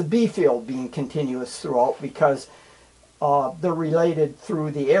same as the B field being continuous throughout, because they're related through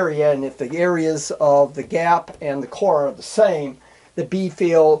the area, and if the areas of the gap and the core are the same, the B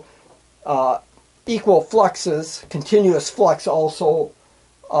field equal fluxes, continuous flux also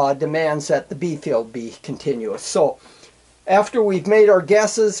demands that the B field be continuous. So after we've made our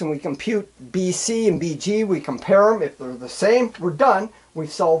guesses and we compute BC and BG, we compare them. If they're the same, we're done.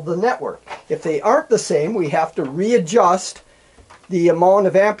 We've solved the network. If they aren't the same, we have to readjust the amount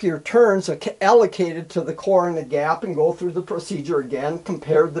of ampere-turns allocated to the core and the gap and go through the procedure again,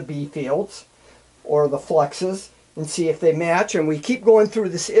 compare the B fields or the fluxes and see if they match. And we keep going through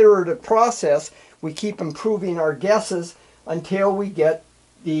this iterative process. We keep improving our guesses until we get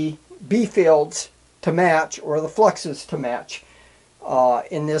the B fields to match, or the fluxes to match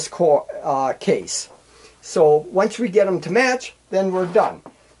in this case. So once we get them to match, then we're done.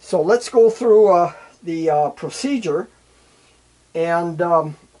 So let's go through the procedure, and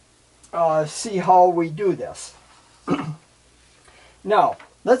see how we do this. Now,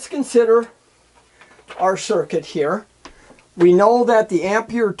 let's consider our circuit here. We know that the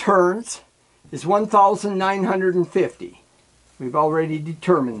ampere turns is 1,950. We've already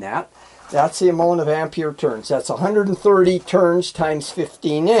determined that. That's the amount of ampere turns. That's 130 turns times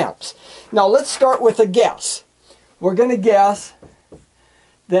 15 amps. Now let's start with a guess. We're going to guess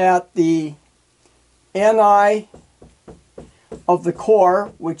that the Ni of the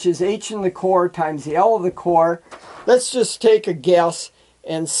core, which is H in the core times the L of the core, let's just take a guess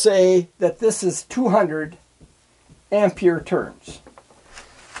and say that this is 200 ampere turns.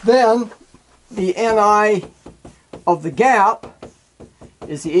 Then the Ni of the gap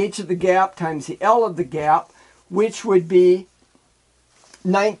is the H of the gap times the L of the gap, which would be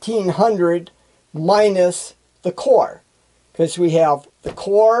 1900 minus the core, because we have the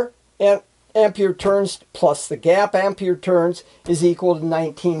core ampere turns plus the gap ampere turns is equal to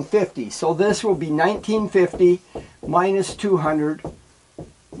 1950. So this will be 1950 minus 200,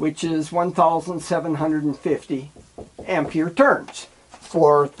 which is 1,750 ampere turns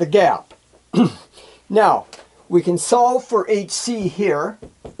for the gap. Now, we can solve for HC here.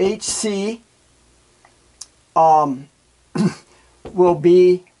 HC will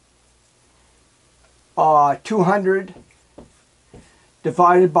be 200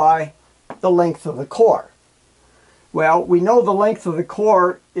 divided by the length of the core. Well, we know the length of the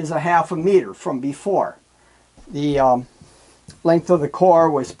core is 1/2 meter from before. The length of the core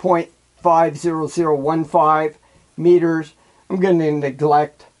was 0.50015 meters. I'm going to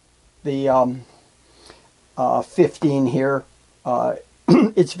neglect the 15 here.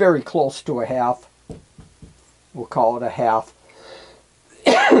 It's very close to 1/2. We'll call it 1/2.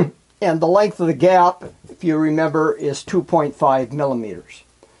 And the length of the gap, if you remember, is 2.5 millimeters,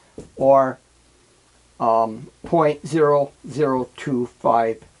 or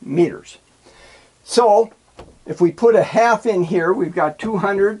 0.0025 meters. So if we put 1/2 in here, we've got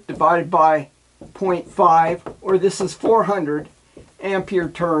 200 divided by 0.5, or this is 400 ampere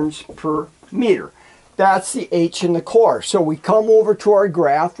turns per meter. That's the H in the core. So we come over to our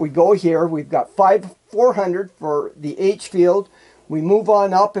graph, we go here, we've got 400 for the H field. We move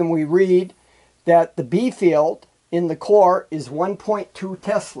on up and we read that the B field in the core is 1.2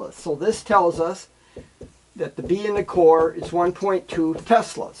 teslas. So this tells us that the B in the core is 1.2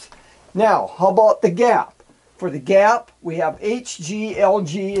 teslas. Now, how about the gap? For the gap, we have HG,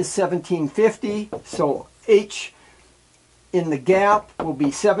 LG is 1750. So H in the gap will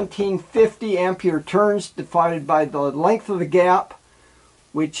be 1750 ampere turns divided by the length of the gap,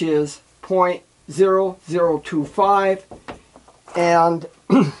 which is 0.0025. And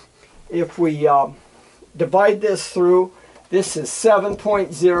if we divide this through, this is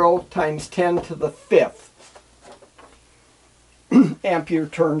 7.0 times 10 to the 5th ampere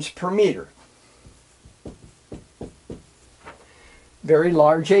turns per meter. Very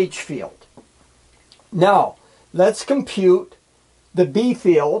large H field. Now, let's compute the B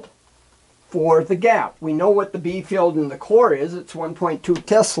field for the gap. We know what the B field in the core is. It's 1.2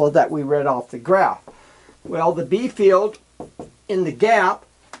 Tesla that we read off the graph. Well, the B field in the gap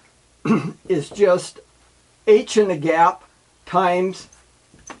is just H in the gap times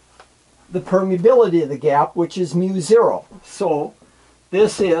the permeability of the gap, which is mu0. So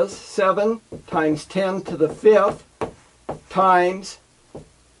this is 7 times 10 to the 5th times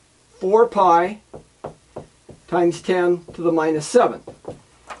 4 pi times 10 to the minus 7.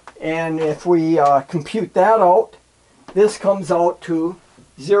 And if we compute that out, this comes out to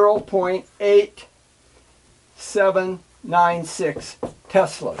 0.8796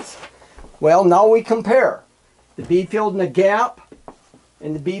 Teslas. Well, now we compare the B field in the gap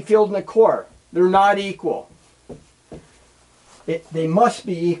and the B field in the core. They're not equal. They must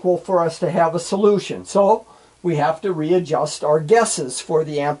be equal for us to have a solution. So we have to readjust our guesses for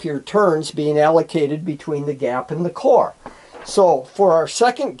the ampere turns being allocated between the gap and the core. So for our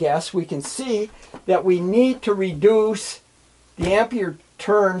second guess, we can see that we need to reduce the ampere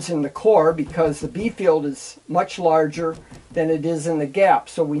turns in the core because the B field is much larger than it is in the gap.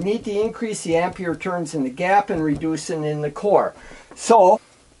 So we need to increase the ampere turns in the gap and reduce it in the core. So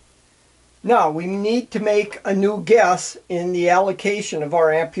now we need to make a new guess in the allocation of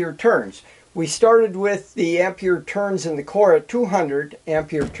our ampere turns. We started with the ampere turns in the core at 200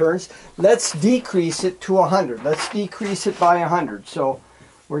 ampere turns. Let's decrease it to 100. Let's decrease it by 100. So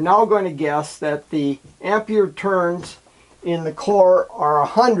we're now going to guess that the ampere turns in the core are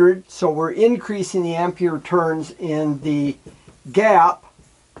 100. So we're increasing the ampere turns in the gap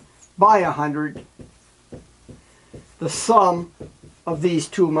by 100. The sum of these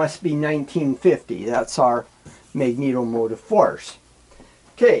two must be 1950. That's our magnetomotive force.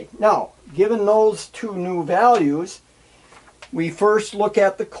 Okay, now, given those two new values, we first look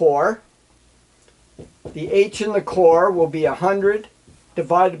at the core. The h in the core will be 100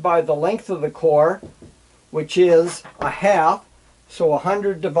 divided by the length of the core, which is a half. So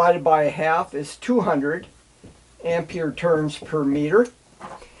 100 divided by a half is 200 ampere-turns per meter.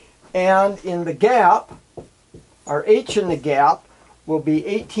 And in the gap, our h in the gap will be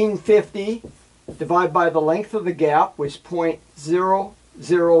 1850 divided by the length of the gap, which is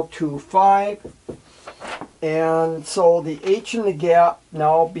 0.0025. And so the h in the gap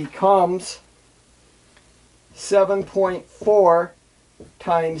now becomes 7.4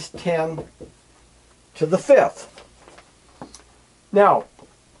 times 10 to the fifth. Now,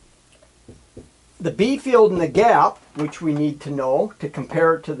 the B field in the gap, which we need to know to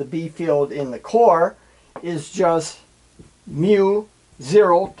compare it to the B field in the core, is just mu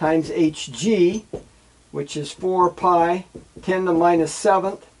 0 times hg, which is 4 pi 10 to the minus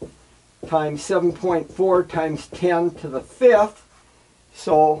 7th times 7.4 times 10 to the fifth.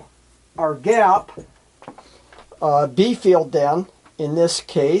 So our gap, B field then, in this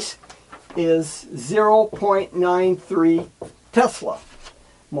case, is 0.93 Tesla.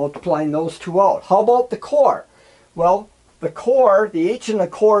 Multiplying those two out. How about the core? Well, the core, the h in the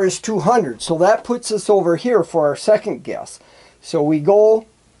core is 200, so that puts us over here for our second guess. So we go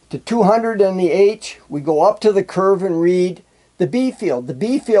to 200 and the h, we go up to the curve and read the B field. The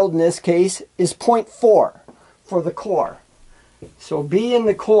B field in this case is 0.4 for the core. So B in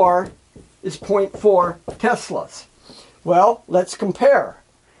the core is 0.4 Teslas. Well, let's compare.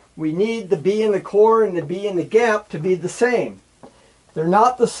 We need the B in the core and the B in the gap to be the same. They're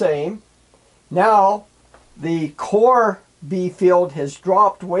not the same. Now, the core B field has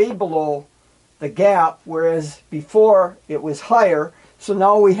dropped way below the gap, whereas before it was higher. So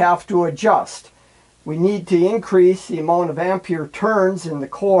now we have to adjust. We need to increase the amount of ampere turns in the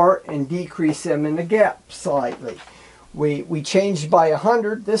core and decrease them in the gap slightly. We changed by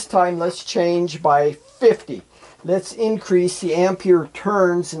 100. This time let's change by 50. Let's increase the ampere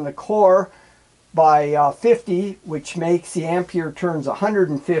turns in the core by 50, which makes the ampere turns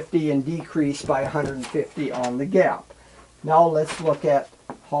 150 and decrease by 150 on the gap. Now let's look at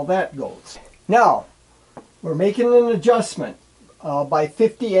how that goes. Now, we're making an adjustment by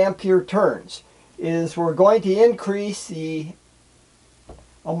 50 ampere turns. We're going to increase the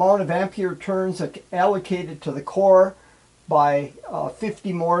amount of ampere turns allocated to the core by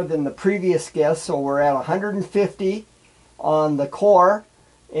 50 more than the previous guess. So we're at 150 on the core,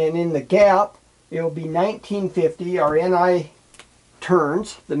 and in the gap it will be 1950, our Ni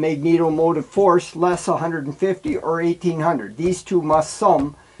turns, the magnetomotive force, less 150, or 1800. These two must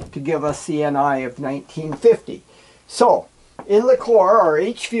sum to give us the Ni of 1950. So, in the core, our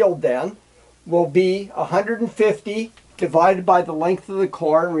H field then will be 150 divided by the length of the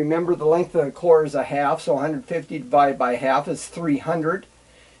core. And remember, the length of the core is a half, so 150 divided by half is 300.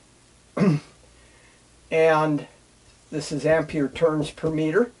 And this is ampere turns per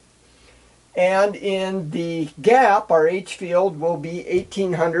meter. And in the gap, our H field will be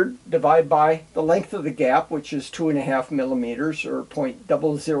 1800 divided by the length of the gap, which is 2.5 millimeters, or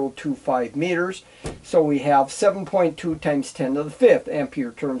 0.0025 meters. So we have 7.2 times 10 to the fifth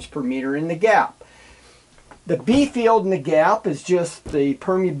ampere turns per meter in the gap. The B field in the gap is just the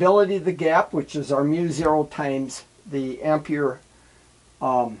permeability of the gap, which is our mu 0 times the ampere,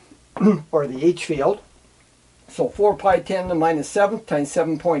 or the H field. So 4 pi 10 to the minus 7th times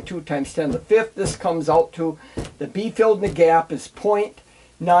 7.2 times 10 to the fifth. This comes out to the B field in the gap is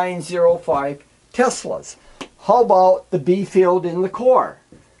 0.905 Teslas. How about the B field in the core?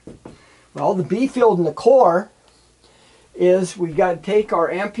 Well, the B field in the core is, we've got to take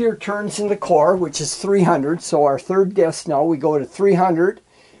our ampere turns in the core, which is 300. So our third guess now, we go to 300.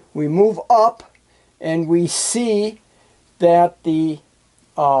 We move up and we see that the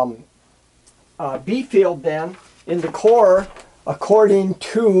B field then in the core, according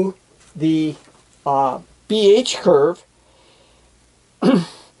to the BH curve,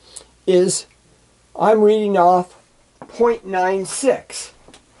 is, I'm reading off 0.96,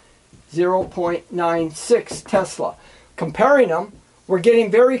 0.96 Tesla. Comparing them, we're getting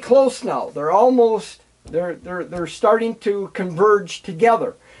very close now. They're almost, they're starting to converge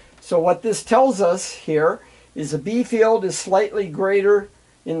together. So what this tells us here is the B field is slightly greater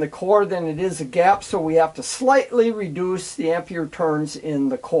in the core than it is a gap, so we have to slightly reduce the ampere turns in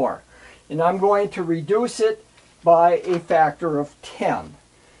the core. And I'm going to reduce it by a factor of 10.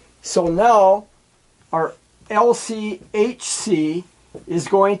 So now our LCHC is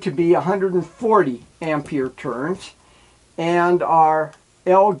going to be 140 ampere turns, and our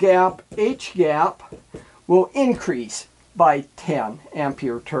L gap, H gap will increase by 10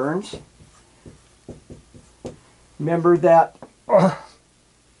 ampere turns. Remember that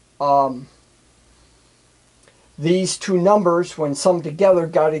these two numbers, when summed together,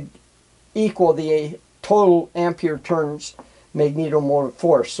 got to equal the total ampere turns magnetomotive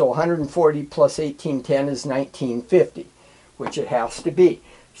force. So 140 plus 1810 is 1950, which it has to be.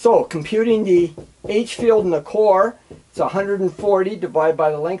 So computing the H field in the core, it's 140 divided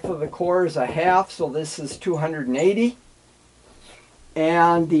by the length of the core is a half, so this is 280.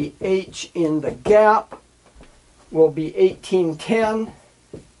 And the H in the gap will be 1810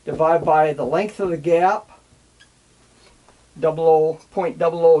 divided by the length of the gap,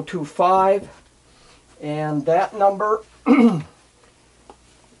 0.0025, and that number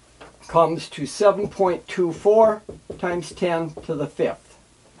comes to 7.24 times 10 to the fifth.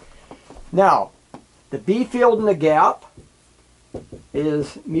 Now, the B field in the gap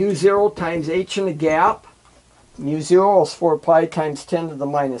is mu 0 times H in the gap. Mu 0 is 4 pi times 10 to the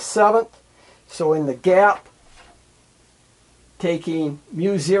minus 7th. So in the gap, taking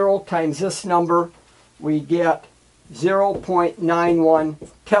mu 0 times this number, we get 0.91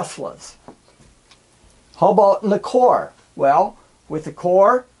 Teslas. How about in the core? Well, with the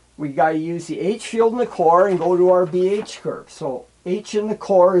core, we got to use the H field in the core and go to our BH curve. So H in the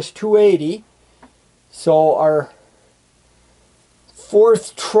core is 280. So our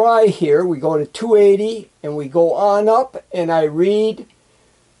fourth try here, we go to 280 and we go on up, and I read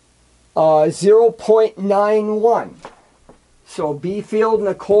 0.91. So B field in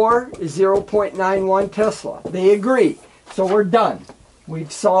the core is 0.91 Tesla. They agree. So we're done.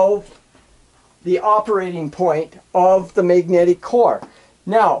 We've solved the operating point of the magnetic core.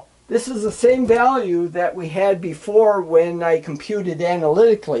 Now, this is the same value that we had before when I computed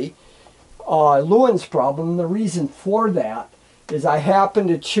analytically Lewin's problem. The reason for that is I happen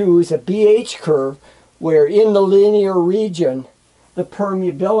to choose a BH curve where in the linear region the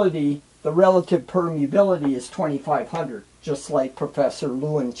permeability, the relative permeability is 2500, just like Professor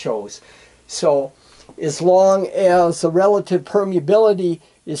Lewin chose. So as long as the relative permeability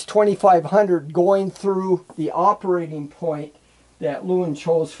is 2500 going through the operating point that Lewin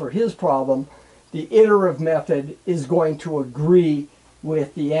chose for his problem, the iterative method is going to agree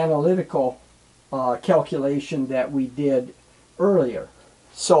with the analytical calculation that we did earlier.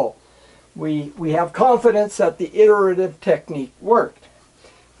 So we have confidence that the iterative technique worked.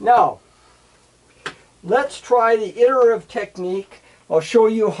 Now, let's try the iterative technique. I'll show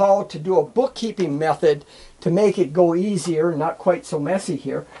you how to do a bookkeeping method to make it go easier, not quite so messy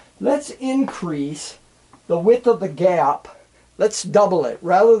here. Let's increase the width of the gap. Let's double it.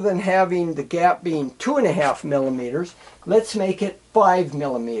 Rather than having the gap being 2.5 millimeters, let's make it 5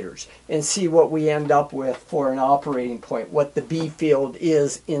 millimeters and see what we end up with for an operating point, what the B field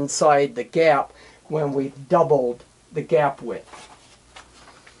is inside the gap when we've doubled the gap width.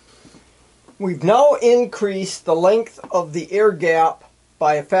 We've now increased the length of the air gap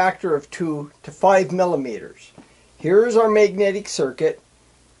by a factor of 2 to 5 millimeters. Here's our magnetic circuit.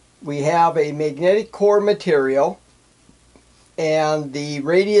 We have a magnetic core material, and the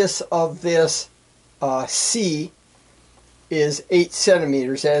radius of this C is 8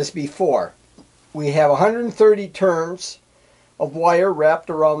 centimeters as before. We have 130 turns of wire wrapped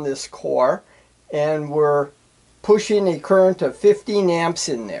around this core, and we're pushing a current of 15 amps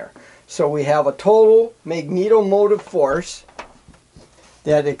in there. So we have a total magnetomotive force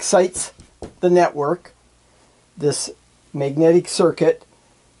that excites the network, this magnetic circuit.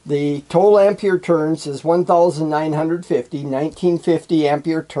 The total ampere turns is 1950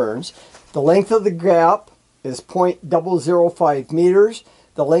 ampere turns. The length of the gap is 0.005 meters.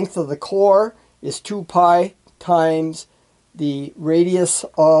 The length of the core is 2 pi times the radius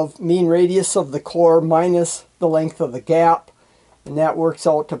of mean radius of the core minus the length of the gap, and that works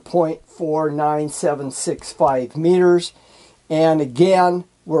out to 0.49765 meters. And again,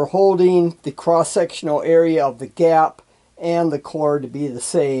 we're holding the cross-sectional area of the gap and the core to be the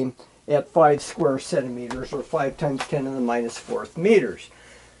same at 5 square centimeters, or 5 times 10 to the minus 4th meters.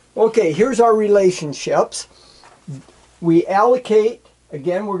 Okay, here's our relationships. We allocate,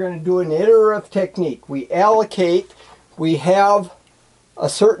 again, we're going to do an iterative technique. We allocate, we have a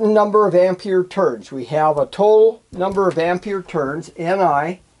certain number of ampere turns. We have a total number of ampere turns,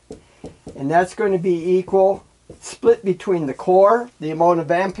 Ni, and that's going to be equal, split between the core, the amount of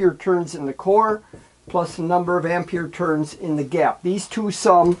ampere turns in the core, plus the number of ampere turns in the gap. These two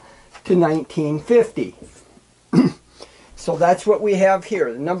sum to 1950. So that's what we have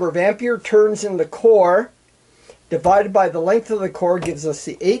here. The number of ampere turns in the core divided by the length of the core gives us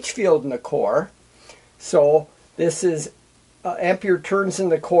the H field in the core. So this is ampere turns in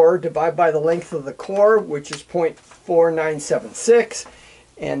the core, divide by the length of the core, which is 0.4976.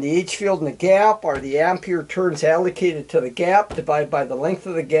 And the H field in the gap are the ampere turns allocated to the gap, divided by the length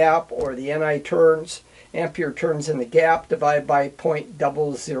of the gap, or the NI turns, ampere turns in the gap, divided by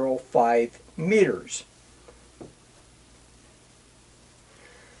 0.005 meters.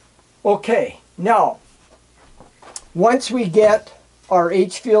 Okay, now, once we get our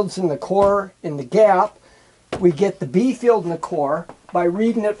H fields in the core in the gap, we get the B field in the core by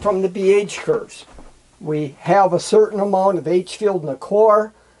reading it from the BH curves. We have a certain amount of H field in the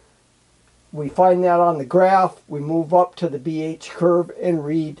core. We find that on the graph. We move up to the BH curve and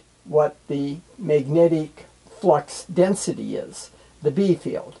read what the magnetic flux density is, the B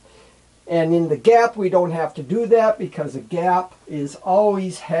field. And in the gap, we don't have to do that because a gap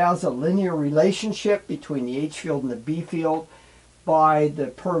always has a linear relationship between the H field and the B field by the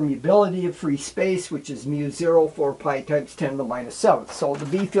permeability of free space, which is mu0, 4 pi times 10 to the minus 7th. So the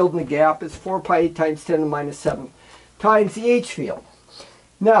B field in the gap is 4 pi times 10 to the minus 7th times the H field.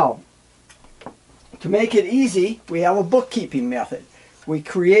 Now, to make it easy, we have a bookkeeping method. We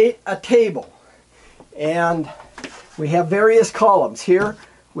create a table, and we have various columns. Here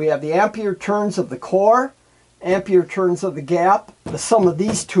we have the ampere turns of the core, ampere turns of the gap. The sum of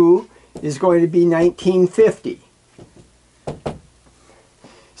these two is going to be 1950.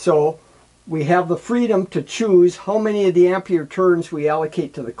 So we have the freedom to choose how many of the ampere turns we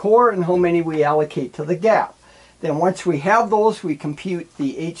allocate to the core and how many we allocate to the gap. Then once we have those, we compute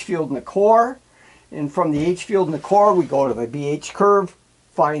the H field in the core. And from the H field in the core, we go to the BH curve,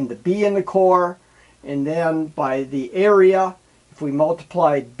 find the B in the core, and then by the area, if we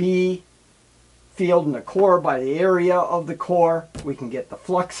multiply B field in the core by the area of the core, we can get the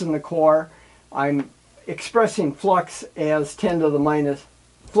flux in the core. I'm expressing flux as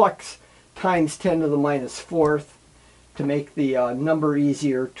flux times 10 to the minus 4th to make the number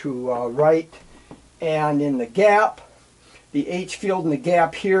easier to write. And in the gap, the H field in the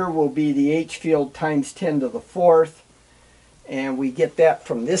gap here will be the H field times 10 to the 4th. And we get that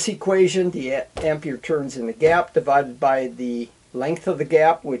from this equation, the ampere turns in the gap divided by the length of the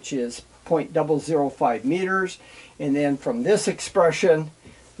gap, which is 0.005 meters. And then from this expression,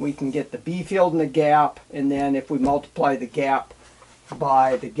 we can get the B field in the gap. And then if we multiply the gap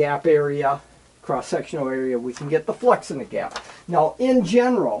by the gap area, cross-sectional area, we can get the flux in the gap. Now, in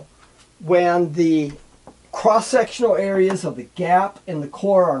general, when the cross-sectional areas of the gap and the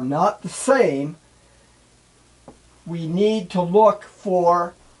core are not the same, we need to look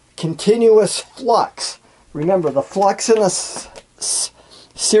for continuous flux. Remember, the flux in a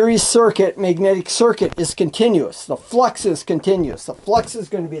series circuit, magnetic circuit, is continuous. The flux is continuous. The flux is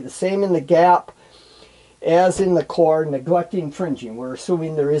going to be the same in the gap as in the core, neglecting fringing. We're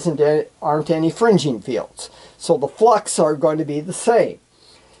assuming there aren't any fringing fields. So the flux are going to be the same.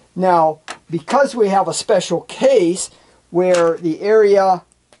 Now, because we have a special case where the area,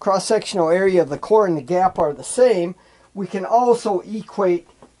 cross-sectional area of the core and the gap are the same, we can also equate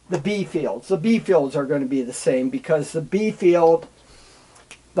the B fields. The B fields are going to be the same because the B field,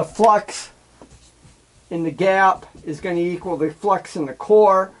 the flux in the gap is going to equal the flux in the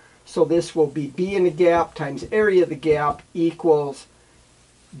core. So this will be B in the gap times area of the gap equals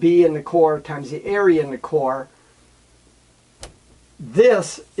B in the core times the area in the core.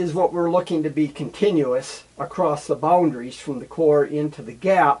 This is what we're looking to be continuous across the boundaries from the core into the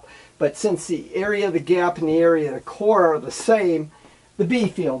gap. But since the area of the gap and the area of the core are the same, the B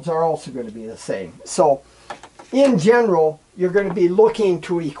fields are also going to be the same. So in general, you're going to be looking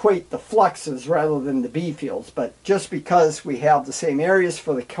to equate the fluxes rather than the B fields. But just because we have the same areas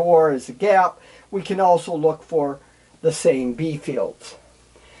for the core as the gap, we can also look for the same B fields.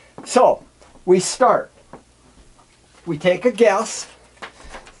 So we start. We take a guess.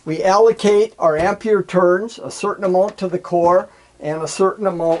 We allocate our ampere turns, a certain amount to the core and a certain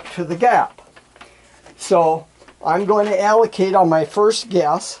amount to the gap. So I'm going to allocate on my first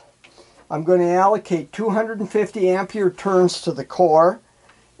guess, I'm going to allocate 250 ampere turns to the core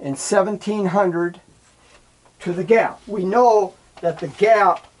and 1700 to the gap. We know that the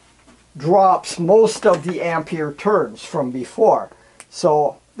gap drops most of the ampere turns from before.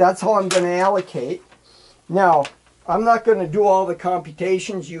 So that's how I'm going to allocate. Now, I'm not going to do all the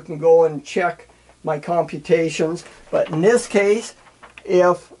computations. You can go and check my computations. But in this case,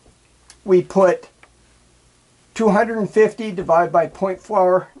 if we put 250 divided by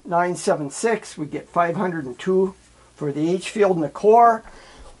 0.4976, we get 502 for the H field in the core.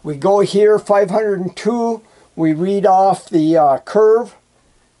 We go here, 502, we read off the curve,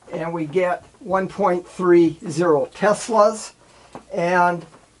 and we get 1.30 Teslas. And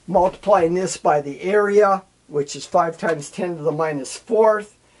multiplying this by the area, which is 5 times 10 to the minus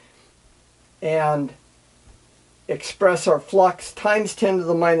fourth, and express our flux times 10 to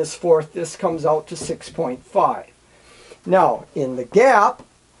the minus fourth, this comes out to 6.5. Now, in the gap,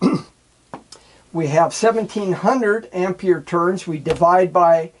 we have 1700 ampere turns. We divide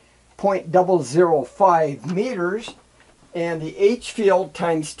by 0.005 meters, and the H field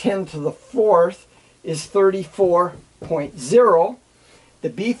times 10 to the fourth is 34.0. The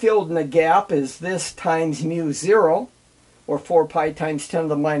B field in the gap is this times mu 0, or 4 pi times 10 to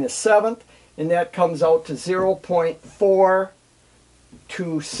the minus 7th, and that comes out to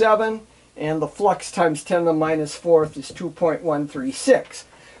 0.427, and the flux times 10 to the minus fourth is 2.136.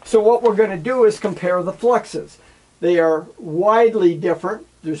 So what we're going to do is compare the fluxes. They are widely different.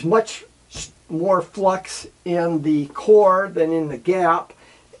 There's much more flux in the core than in the gap,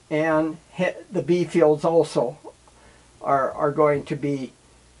 and the B fields also are going to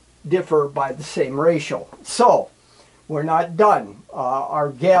differ by the same ratio. So we're not done. Our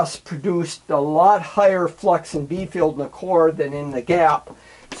gas produced a lot higher flux in B field in the core than in the gap.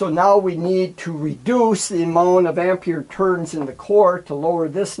 So now we need to reduce the amount of ampere turns in the core to lower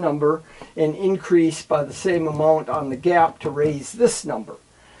this number, and increase by the same amount on the gap to raise this number.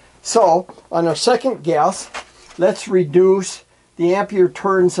 So on our second guess, let's reduce the ampere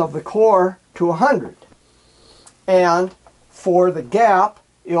turns of the core to 100. And for the gap,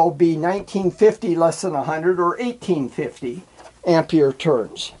 it'll be 1950 less than 100, or 1850 ampere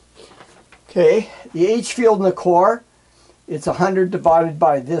turns. Okay, the H field in the core, it's 100 divided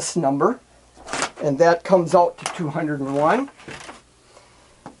by this number, and that comes out to 201.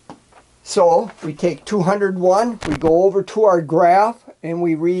 So we take 201, we go over to our graph, and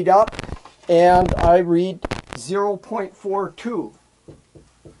we read up, and I read 0.42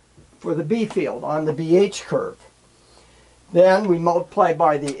 for the B field on the BH curve. Then we multiply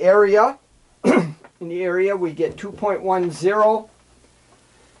by the area. In the area we get 2.10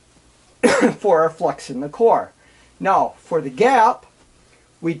 for our flux in the core. Now for the gap,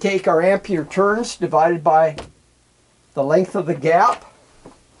 we take our ampere turns divided by the length of the gap,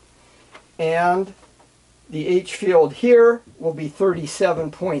 and the H field here will be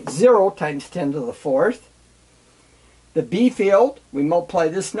 37.0 times 10 to the fourth. The B field, we multiply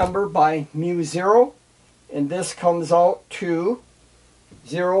this number by mu 0, and this comes out to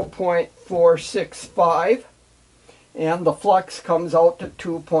 0.465, and the flux comes out to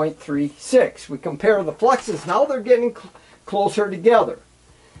 2.36. We compare the fluxes. Now they're getting closer together.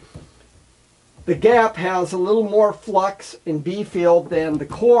 The gap has a little more flux in B field than the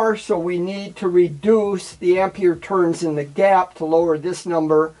core, so we need to reduce the ampere turns in the gap to lower this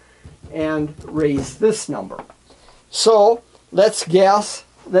number and raise this number. So let's guess,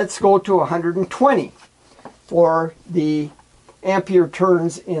 let's go to 120 for the ampere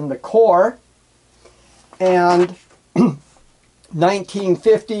turns in the core, and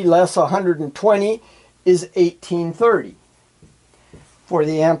 1950 less 120 is 1830 for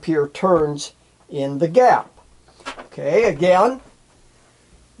the ampere turns in the gap. Okay, again,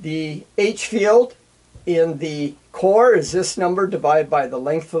 the H field in the core is this number divided by the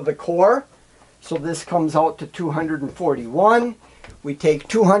length of the core. So this comes out to 241. We take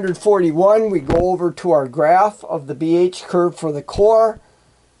 241, we go over to our graph of the BH curve for the core,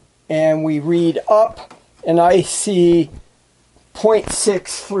 and we read up, and I see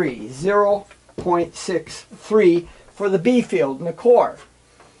 0.63 for the B field in the core.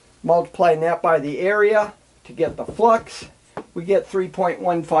 Multiplying that by the area to get the flux, we get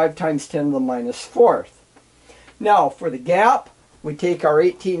 3.15 times 10 to the minus fourth. Now for the gap, we take our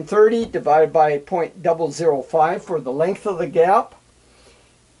 1830 divided by 0.005 for the length of the gap,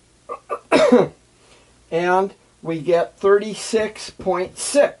 and we get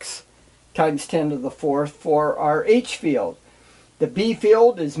 36.6 times 10 to the fourth for our H field. The B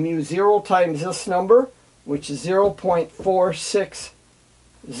field is mu 0 times this number, which is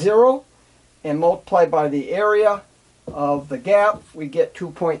 0.460, and multiply by the area of the gap, we get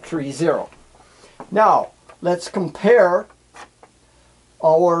 2.30. Now, let's compare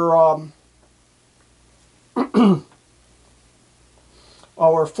our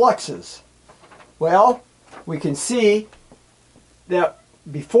our fluxes. Well, we can see that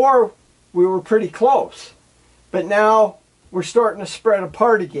before we were pretty close, but now we're starting to spread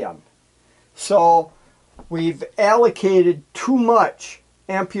apart again. So we've allocated too much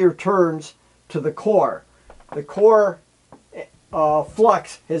ampere turns to the core. The core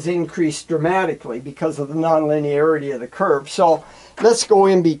flux has increased dramatically because of the nonlinearity of the curve. So let's go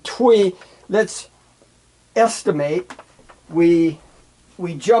in between. Let's estimate. We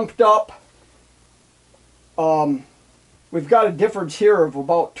jumped up. We've got a difference here of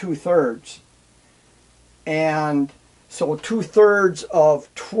about 2/3. And so 2/3 of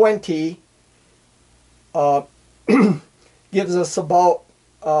 20 gives us about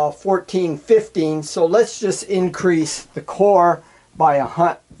 14, 15. So let's just increase the core by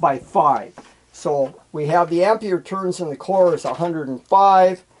 5. So we have the ampere turns in the core is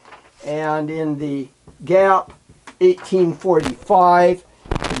 105, and in the gap 1845.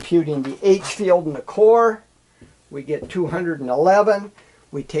 Computing the H field in the core, we get 211.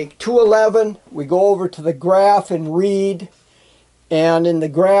 We take 211, we go over to the graph and read, and in the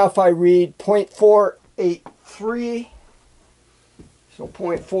graph I read 0.483. So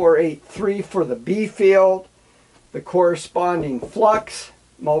 0.483 for the B field. The corresponding flux,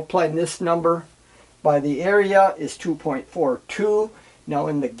 multiplying this number by the area, is 2.42. Now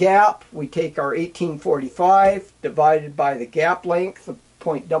in the gap, we take our 1845 divided by the gap length of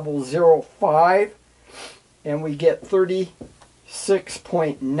 0.005, and we get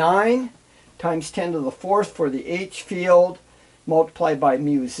 36.9 times 10 to the 4th for the H field, multiplied by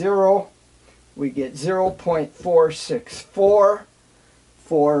mu 0. We get 0.464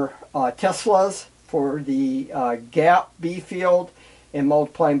 for Teslas for the gap B field, and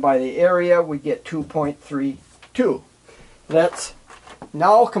multiplying by the area, we get 2.32. Let's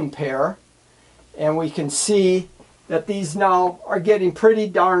now compare, and we can see that these now are getting pretty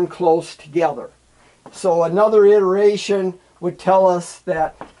darn close together. So another iteration would tell us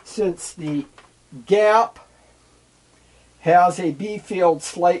that since the gap has a B field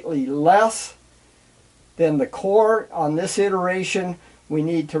slightly less than the core, on this iteration we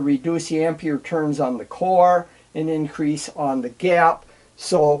need to reduce the ampere turns on the core and increase on the gap.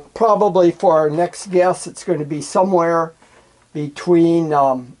 So probably for our next guess, it's going to be somewhere between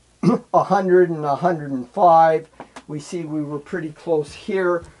 100 and 105. We see we were pretty close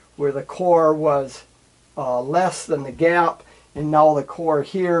here where the core was less than the gap, and now the core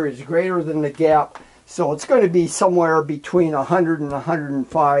here is greater than the gap. So it's going to be somewhere between 100 and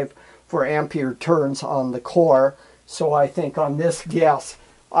 105 for ampere turns on the core. So I think on this guess,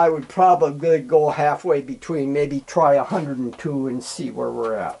 I would probably go halfway between, maybe try 102 and see where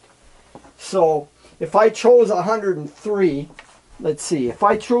we're at. So if I chose 103, let's see, if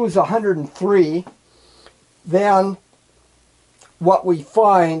I choose 103, then what we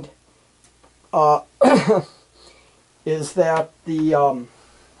find is that the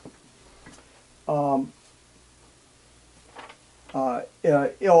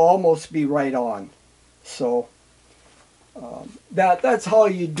it'll almost be right on. So that's how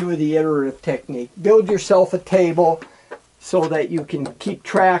you do the iterative technique. Build yourself a table so that you can keep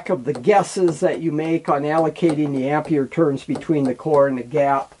track of the guesses that you make on allocating the ampere turns between the core and the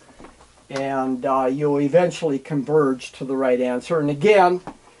gap, and you'll eventually converge to the right answer. And again,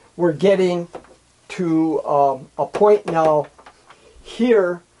 we're getting to a point now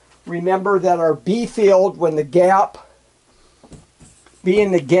here. Remember that our B field, when the gap,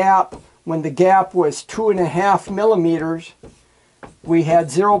 being the gap, when the gap was 2.5 millimeters, we had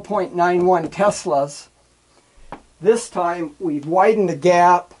 0.91 Teslas. This time we've widened the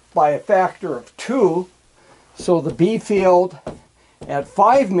gap by a factor of 2, so the B field at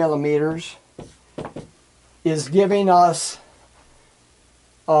 5 millimeters is giving us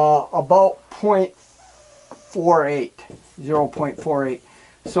about 0.48, 0.48.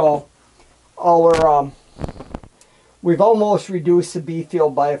 So our we've almost reduced the B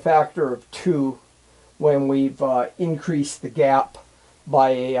field by a factor of 2 when we've increased the gap by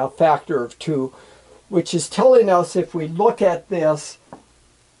a factor of 2, which is telling us, if we look at this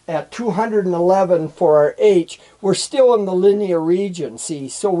at 211 for our H, we're still in the linear region, see?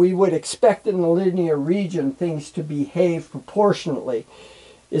 So we would expect in the linear region things to behave proportionately.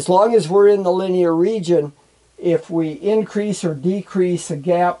 As long as we're in the linear region, if we increase or decrease a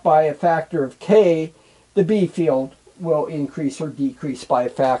gap by a factor of k, the B field will increase or decrease by a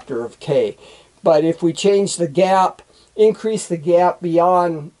factor of k. But if we change the gap, increase the gap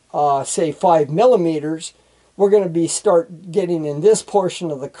beyond, say, 5 millimeters, we're going to start getting in this portion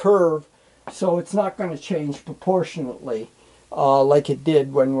of the curve, so it's not going to change proportionately like it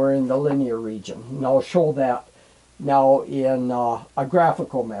did when we're in the linear region. And I'll show that now in a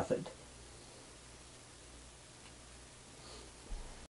graphical method.